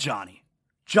a Johnny.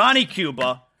 Johnny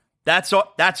Cuba. That's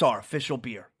our official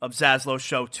beer of Zaslow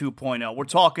Show 2.0. We're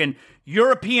talking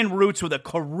European roots with a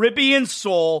Caribbean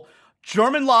soul,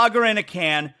 German lager in a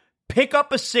can. Pick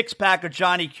up a 6-pack of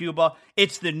Johnny Cuba.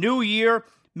 It's the new year.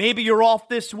 Maybe you're off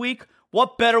this week.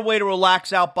 What better way to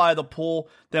relax out by the pool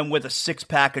than with a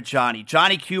 6-pack of Johnny?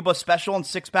 Johnny Cuba special in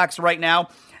 6-packs right now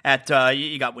at,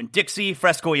 you got Winn-Dixie,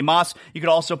 Fresco y Mas. You could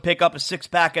also pick up a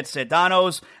 6-pack at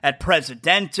Sedano's, at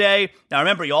Presidente. Now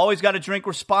remember, you always got to drink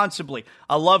responsibly.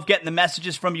 I love getting the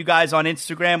messages from you guys on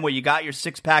Instagram where you got your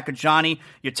 6-pack of Johnny.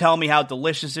 You're telling me how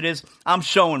delicious it is. I'm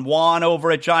showing Juan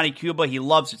over at Johnny Cuba. He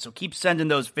loves it, so keep sending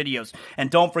those videos. And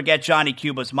don't forget Johnny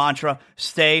Cuba's mantra,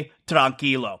 stay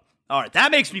tranquilo. All right,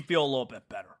 that makes me feel a little bit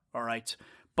better, all right?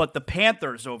 But the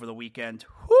Panthers over the weekend,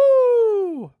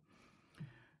 whoo!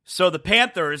 So the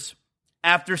Panthers,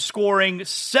 after scoring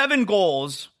 7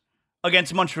 goals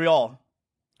against Montreal,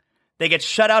 they get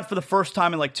shut out for the first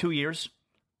time in like 2 years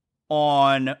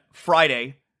on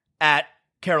Friday at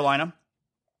Carolina.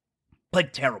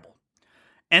 Played terrible.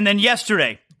 And then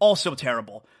yesterday, also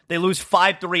terrible. They lose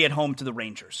 5-3 at home to the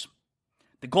Rangers.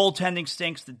 The goaltending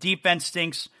stinks. The defense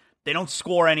stinks. They don't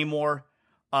score anymore.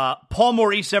 Paul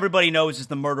Maurice, everybody knows, is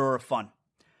the murderer of fun.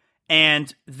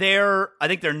 And I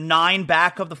think they're 9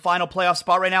 back of the final playoff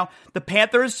spot right now. The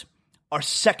Panthers are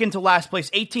second to last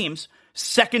place. 8 teams,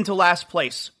 second to last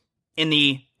place in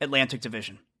the Atlantic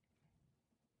Division.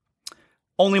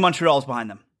 Only Montreal is behind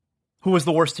them, who was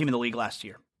the worst team in the league last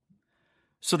year.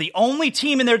 So the only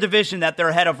team in their division that they're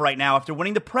ahead of right now after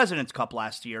winning the President's Cup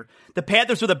last year, the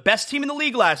Panthers were the best team in the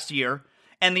league last year,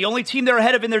 and the only team they're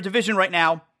ahead of in their division right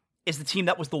now is the team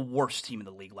that was the worst team in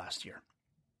the league last year.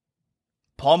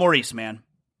 Paul Maurice, man.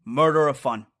 Murder of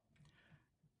fun.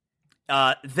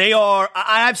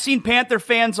 I've seen Panther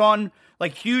fans on,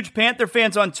 like huge Panther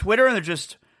fans on Twitter, and they're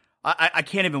just, I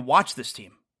can't even watch this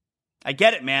team. I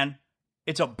get it, man.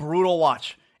 It's a brutal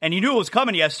watch. And you knew it was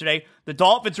coming yesterday. The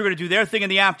Dolphins were going to do their thing in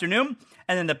the afternoon,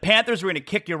 and then the Panthers were going to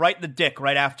kick you right in the dick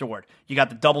right afterward. You got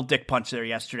the double dick punch there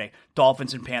yesterday.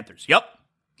 Dolphins and Panthers. Yep.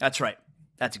 That's right.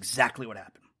 That's exactly what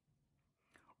happened.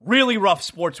 Really rough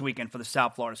sports weekend for the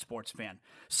South Florida sports fan.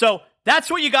 So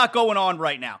that's what you got going on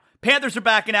right now. Panthers are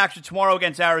back in action tomorrow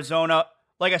against Arizona.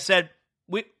 Like I said,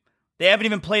 they haven't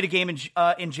even played a game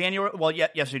in January. Well,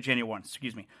 yesterday, January 1,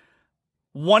 excuse me.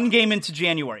 1 game into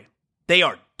January. They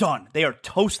are done. They are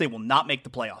toast. They will not make the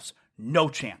playoffs. No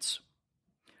chance.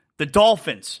 The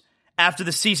Dolphins, after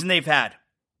the season they've had,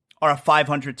 are a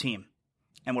 500 team.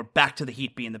 And we're back to the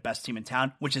Heat being the best team in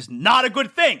town, which is not a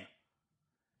good thing.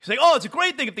 He's like, oh, it's a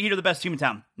great thing if the Heat are the best team in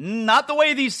town. Not the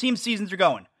way these team seasons are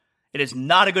going. It is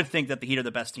not a good thing that the Heat are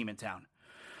the best team in town.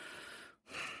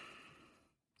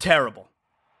 Terrible.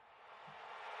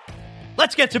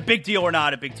 Let's get to big deal or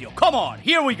not a big deal. Come on,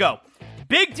 here we go.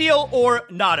 Big deal or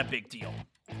not a big deal?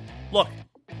 Look,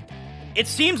 it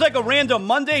seems like a random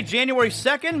Monday, January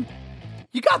 2nd.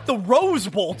 You got the Rose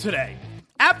Bowl today.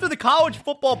 After the college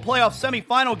football playoff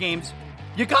semifinal games,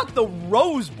 you got the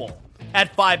Rose Bowl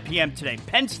at 5 p.m. today.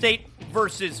 Penn State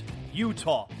versus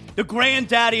Utah. The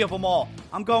granddaddy of them all.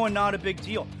 I'm going not a big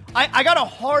deal. I got a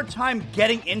hard time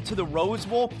getting into the Rose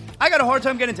Bowl. I got a hard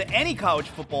time getting into any college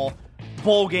football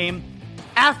bowl game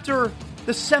after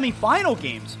the semifinal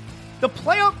games. The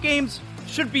playoff games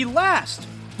should be last.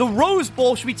 The Rose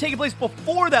Bowl should be taking place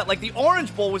before that, like the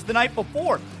Orange Bowl was the night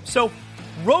before. So,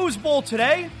 Rose Bowl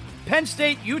today, Penn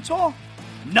State, Utah,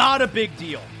 not a big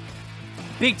deal.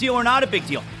 Big deal or not a big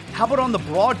deal? How about on the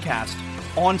broadcast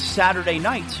on Saturday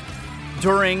night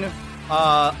during,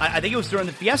 I think it was during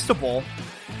the Fiesta Bowl,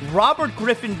 Robert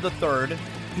Griffin III,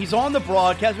 he's on the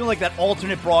broadcast, doing like that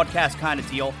alternate broadcast kind of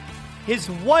deal. His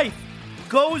wife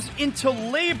goes into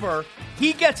labor.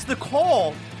 He gets the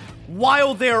call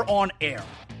while they're on air.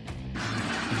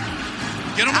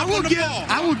 Get him up on the ball.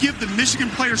 I will give the Michigan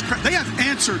players credit. They have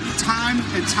answered time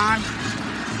and time.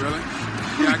 Really?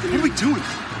 What are we doing?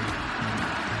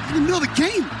 In the middle of the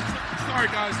game. Sorry,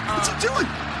 guys. What's he doing?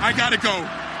 I gotta go.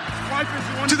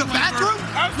 To the bathroom?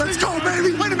 Let's go,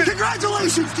 baby. Wait a minute.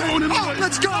 Congratulations, dude. Oh,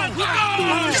 let's go.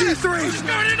 G3. Let's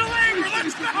go into labor.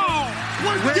 Let's go.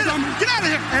 Get out of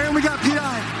here. And we got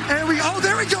P.I. And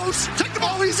there he goes. Take the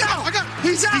ball. Oh, he's out.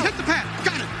 He's out. He hit the pad.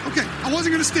 Got it. Okay. I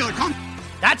wasn't going to steal it. Come.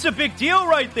 That's a big deal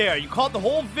right there. You caught the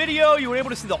whole video. You were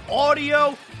able to see the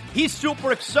audio. He's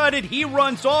super excited. He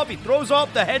runs off. He throws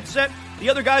off the headset. The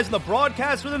other guys in the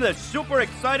broadcast with him, they're super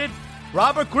excited.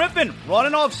 Robert Griffin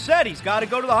running off set. He's got to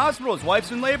go to the hospital. His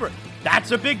wife's in labor.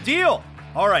 That's a big deal.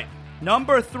 All right,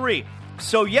 number 3.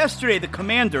 So yesterday, the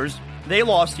Commanders, they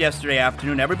lost yesterday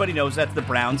afternoon. Everybody knows that's the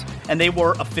Browns, and they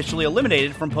were officially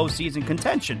eliminated from postseason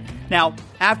contention. Now,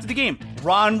 after the game,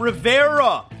 Ron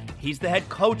Rivera, he's the head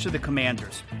coach of the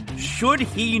Commanders. Should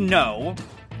he know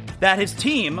that his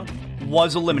team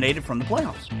was eliminated from the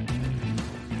playoffs?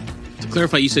 To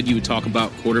clarify, you said you would talk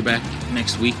about quarterback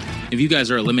next week. If you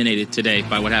guys are eliminated today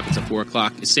by what happens at 4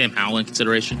 o'clock, is Sam Howell in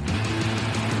consideration?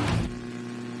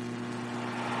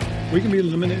 We can be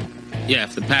eliminated? Yeah,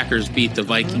 if the Packers beat the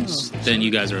Vikings, then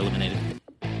you guys are eliminated.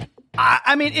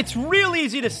 I mean, it's real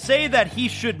easy to say that he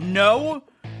should know.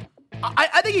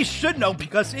 I think he should know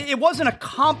because it wasn't a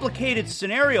complicated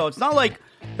scenario. It's not like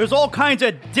there's all kinds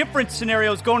of different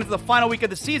scenarios going into the final week of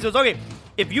the season. It's okay,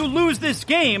 if you lose this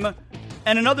game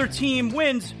and another team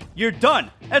wins, you're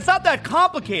done. It's not that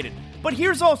complicated. But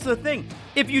here's also the thing.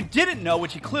 If you didn't know,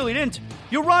 which you clearly didn't,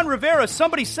 you're Ron Rivera.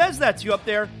 Somebody says that to you up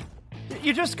there.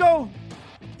 You just go,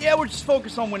 yeah, we're just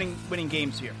focused on winning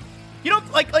games here. You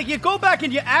don't, like you go back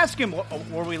and you ask him,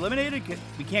 were we eliminated?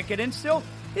 We can't get in still?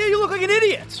 Yeah, you look like an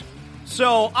idiot.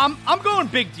 So I'm going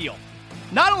big deal.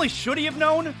 Not only should he have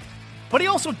known, but he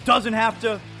also doesn't have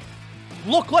to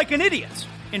look like an idiot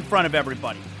in front of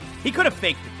everybody. He could have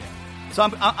faked it there. So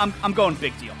I'm going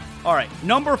big deal. All right,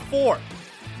 number 4,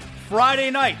 Friday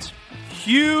night,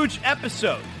 huge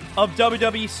episode of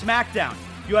WWE SmackDown.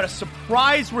 You had a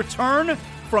surprise return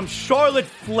from Charlotte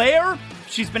Flair.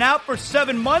 She's been out for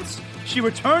 7 months. She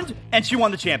returned, and she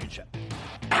won the championship. Indeed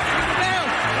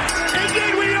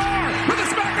we are! For the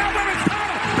SmackDown Women's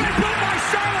title! Big boot by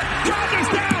Charlotte! Drop is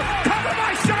down! Cover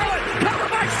by Charlotte! Cover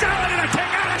by Charlotte! And a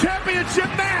kick out! Championship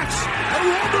match!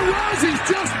 Ronda Rousey's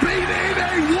just beat a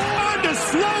Wanda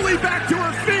slowly back to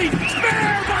her feet!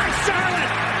 Spear by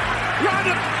Charlotte!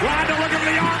 Ronda looking for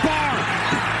the armbar!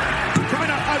 Trying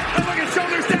to look at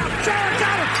shoulders down! Charlotte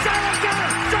got him! Charlotte got him!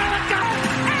 Charlotte got him!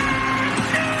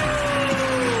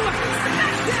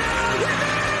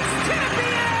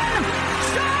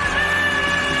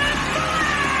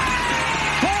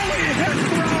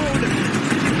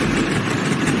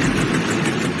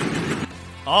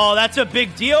 Oh, that's a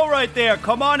big deal right there.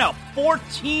 Come on now.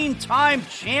 14-time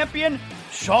champion.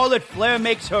 Charlotte Flair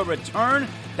makes her return.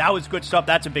 That was good stuff.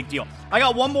 That's a big deal. I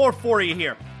got one more for you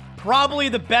here. Probably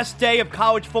the best day of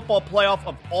college football playoff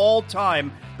of all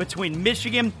time between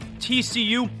Michigan,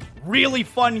 TCU. Really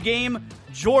fun game.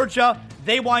 Georgia,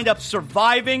 they wind up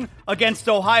surviving against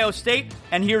Ohio State.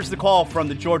 And here's the call from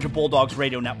the Georgia Bulldogs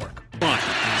radio network. One,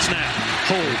 snap,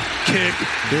 hold, kick.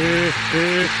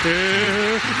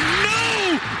 No!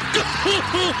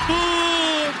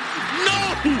 Good! No!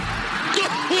 Good!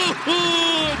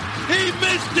 He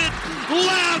missed it!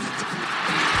 Left!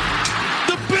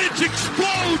 The bench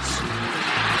explodes!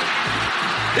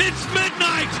 It's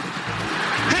midnight!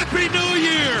 Happy New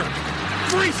Year!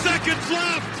 3 seconds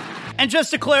left! And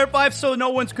just to clarify, so no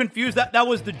one's confused, that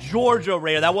was the Georgia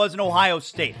radio. That wasn't Ohio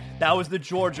State. That was the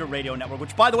Georgia radio network.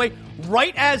 Which, by the way,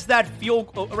 right as that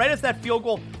field goal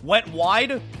went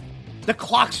wide, the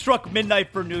clock struck midnight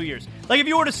for New Year's. Like if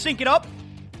you were to sync it up,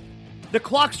 the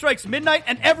clock strikes midnight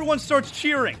and everyone starts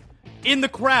cheering in the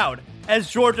crowd as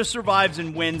Georgia survives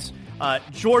and wins.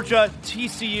 Georgia,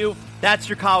 TCU, that's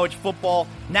your college football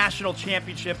national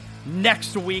championship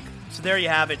next week. So there you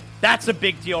have it. That's a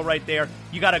big deal right there.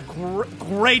 You got a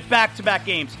great back-to-back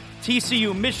games.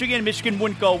 TCU, Michigan. Michigan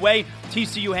wouldn't go away.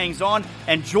 TCU hangs on.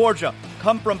 And Georgia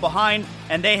come from behind,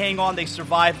 and they hang on. They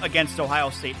survive against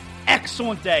Ohio State.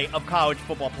 Excellent day of college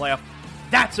football playoff.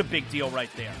 That's a big deal right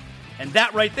there. And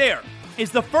that right there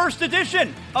is the first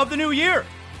edition of the new year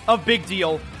of Big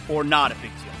Deal or Not a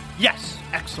Big Deal. Yes,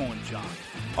 excellent job.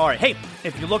 All right, hey,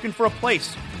 if you're looking for a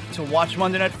place to watch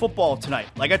Monday Night Football tonight,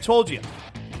 like I told you,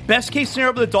 best case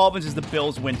scenario for the Dolphins is the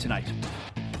Bills win tonight.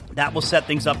 That will set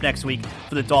things up next week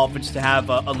for the Dolphins to have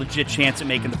a legit chance at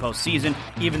making the postseason,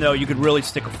 even though you could really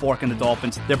stick a fork in the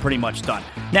Dolphins. They're pretty much done.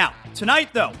 Now, tonight,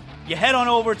 though, you head on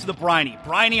over to the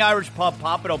Briney Irish Pub,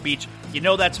 Pompano Beach. You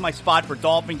know that's my spot for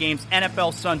Dolphin games,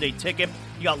 NFL Sunday Ticket.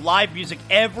 You got live music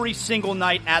every single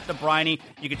night at the Briney.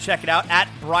 You can check it out at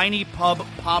Briney Pub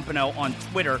Pompano on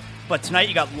Twitter. But tonight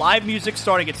you got live music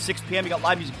starting at 6 p.m. You got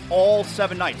live music all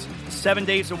 7 nights, 7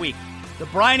 days a week. The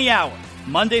Bryony Hour,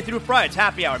 Monday through Friday. It's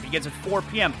happy hour. It begins at 4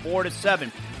 p.m., 4 to 7.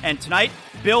 And tonight,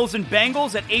 Bills and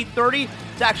Bengals at 8:30.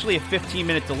 It's actually a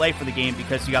 15-minute delay for the game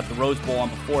because you got the Rose Bowl on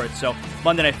before it. So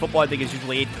Monday Night Football, I think, is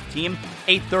usually 8:15.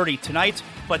 8:30 tonight.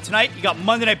 But tonight, you got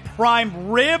Monday Night Prime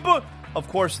Rib. Of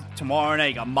course, tomorrow night,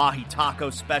 you got Mahi Taco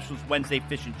specials, Wednesday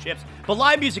Fish and Chips. But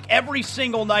live music every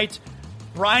single night.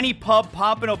 Bryony Pub,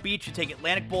 Pompano Beach. You take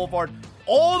Atlantic Boulevard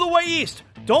all the way east.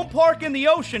 Don't park in the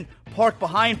ocean. Park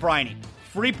behind Bryony.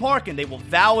 Free parking. They will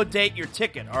validate your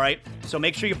ticket, all right? So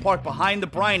make sure you park behind the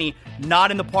Bryony,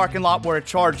 not in the parking lot where it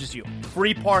charges you.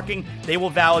 Free parking. They will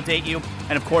validate you.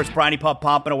 And, of course, Bryony Pub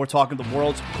Pompano, we're talking the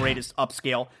world's greatest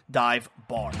upscale dive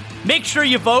bar. Make sure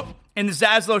you vote in the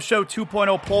Zaslow Show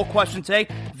 2.0 poll question today.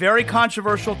 Very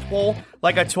controversial poll.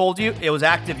 Like I told you, it was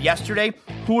active yesterday.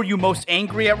 Who are you most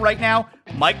angry at right now?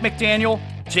 Mike McDaniel,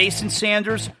 Jason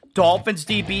Sanders, Dolphins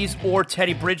DBs, or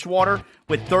Teddy Bridgewater?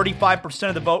 With 35%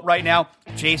 of the vote right now,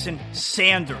 Jason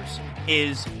Sanders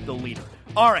is the leader.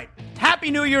 All right.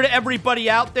 Happy New Year to everybody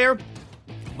out there.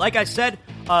 Like I said,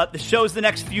 the show's the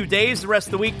next few days. The rest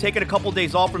of the week, taking a couple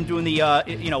days off from doing the,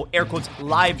 air quotes,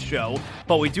 live show.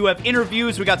 But we do have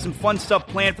interviews. We got some fun stuff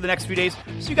planned for the next few days.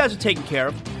 So you guys are taken care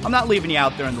of. I'm not leaving you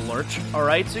out there in the lurch. All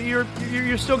right. So you're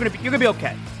still gonna be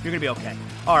okay. You're gonna be okay.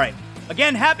 All right.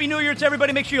 Again, Happy New Year to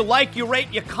everybody. Make sure you like, you rate,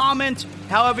 you comment,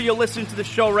 however you're listening to the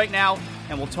show right now.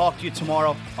 And we'll talk to you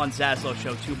tomorrow on Zaslow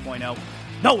Show 2.0.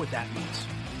 Know what that means.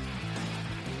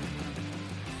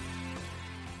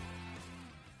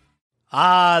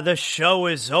 The show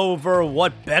is over.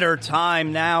 What better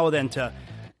time now than to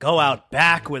go out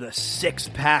back with a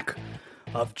 6-pack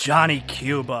of Johnny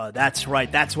Cuba. That's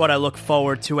right. That's what I look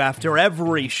forward to after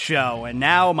every show. And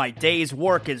now my day's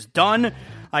work is done.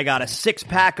 I got a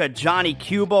 6-pack of Johnny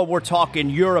Cuba. We're talking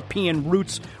European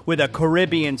roots with a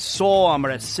Caribbean soul. I'm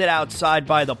going to sit outside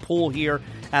by the pool here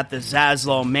at the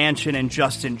Zaslow Mansion and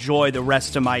just enjoy the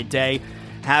rest of my day.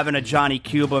 Having a Johnny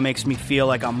Cuba makes me feel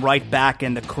like I'm right back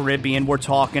in the Caribbean. We're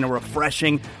talking a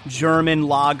refreshing German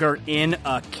lager in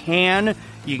a can.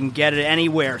 You can get it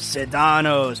anywhere.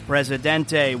 Sedanos,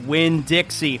 Presidente,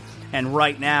 Winn-Dixie. And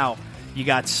right now, you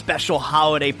got special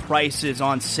holiday prices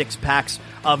on 6-packs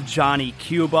of Johnny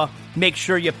Cuba. Make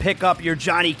sure you pick up your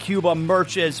Johnny Cuba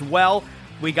merch as well.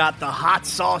 We got the hot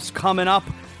sauce coming up.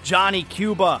 Johnny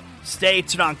Cuba, stay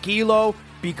tranquilo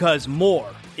because more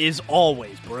is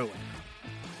always brewing.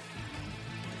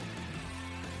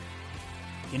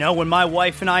 You know, when my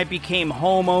wife and I became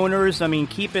homeowners,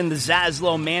 keeping the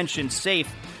Zaslow Mansion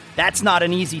safe, that's not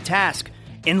an easy task.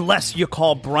 Unless you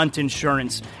call Brunt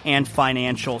Insurance and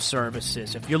Financial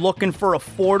Services. If you're looking for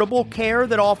affordable care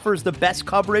that offers the best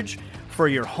coverage for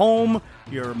your home,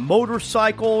 your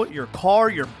motorcycle, your car,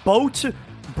 your boat,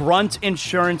 Brunt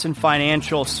Insurance and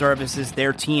Financial Services,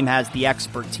 their team has the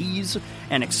expertise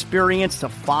and experience to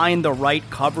find the right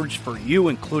coverage for you,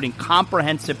 including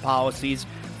comprehensive policies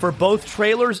for both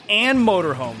trailers and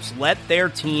motorhomes. Let their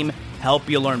team help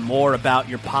you learn more about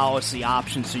your policy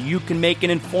options so you can make an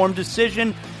informed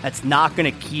decision that's not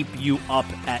going to keep you up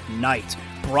at night.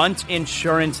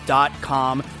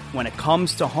 BruntInsurance.com. When it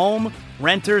comes to home,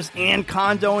 renters, and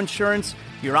condo insurance,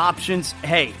 your options,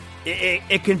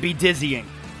 it can be dizzying.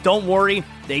 Don't worry,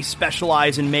 they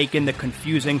specialize in making the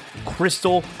confusing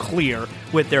crystal clear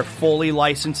with their fully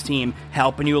licensed team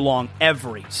helping you along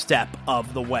every step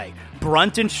of the way.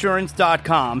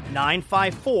 BruntInsurance.com,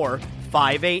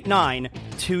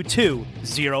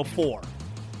 954-589-2204.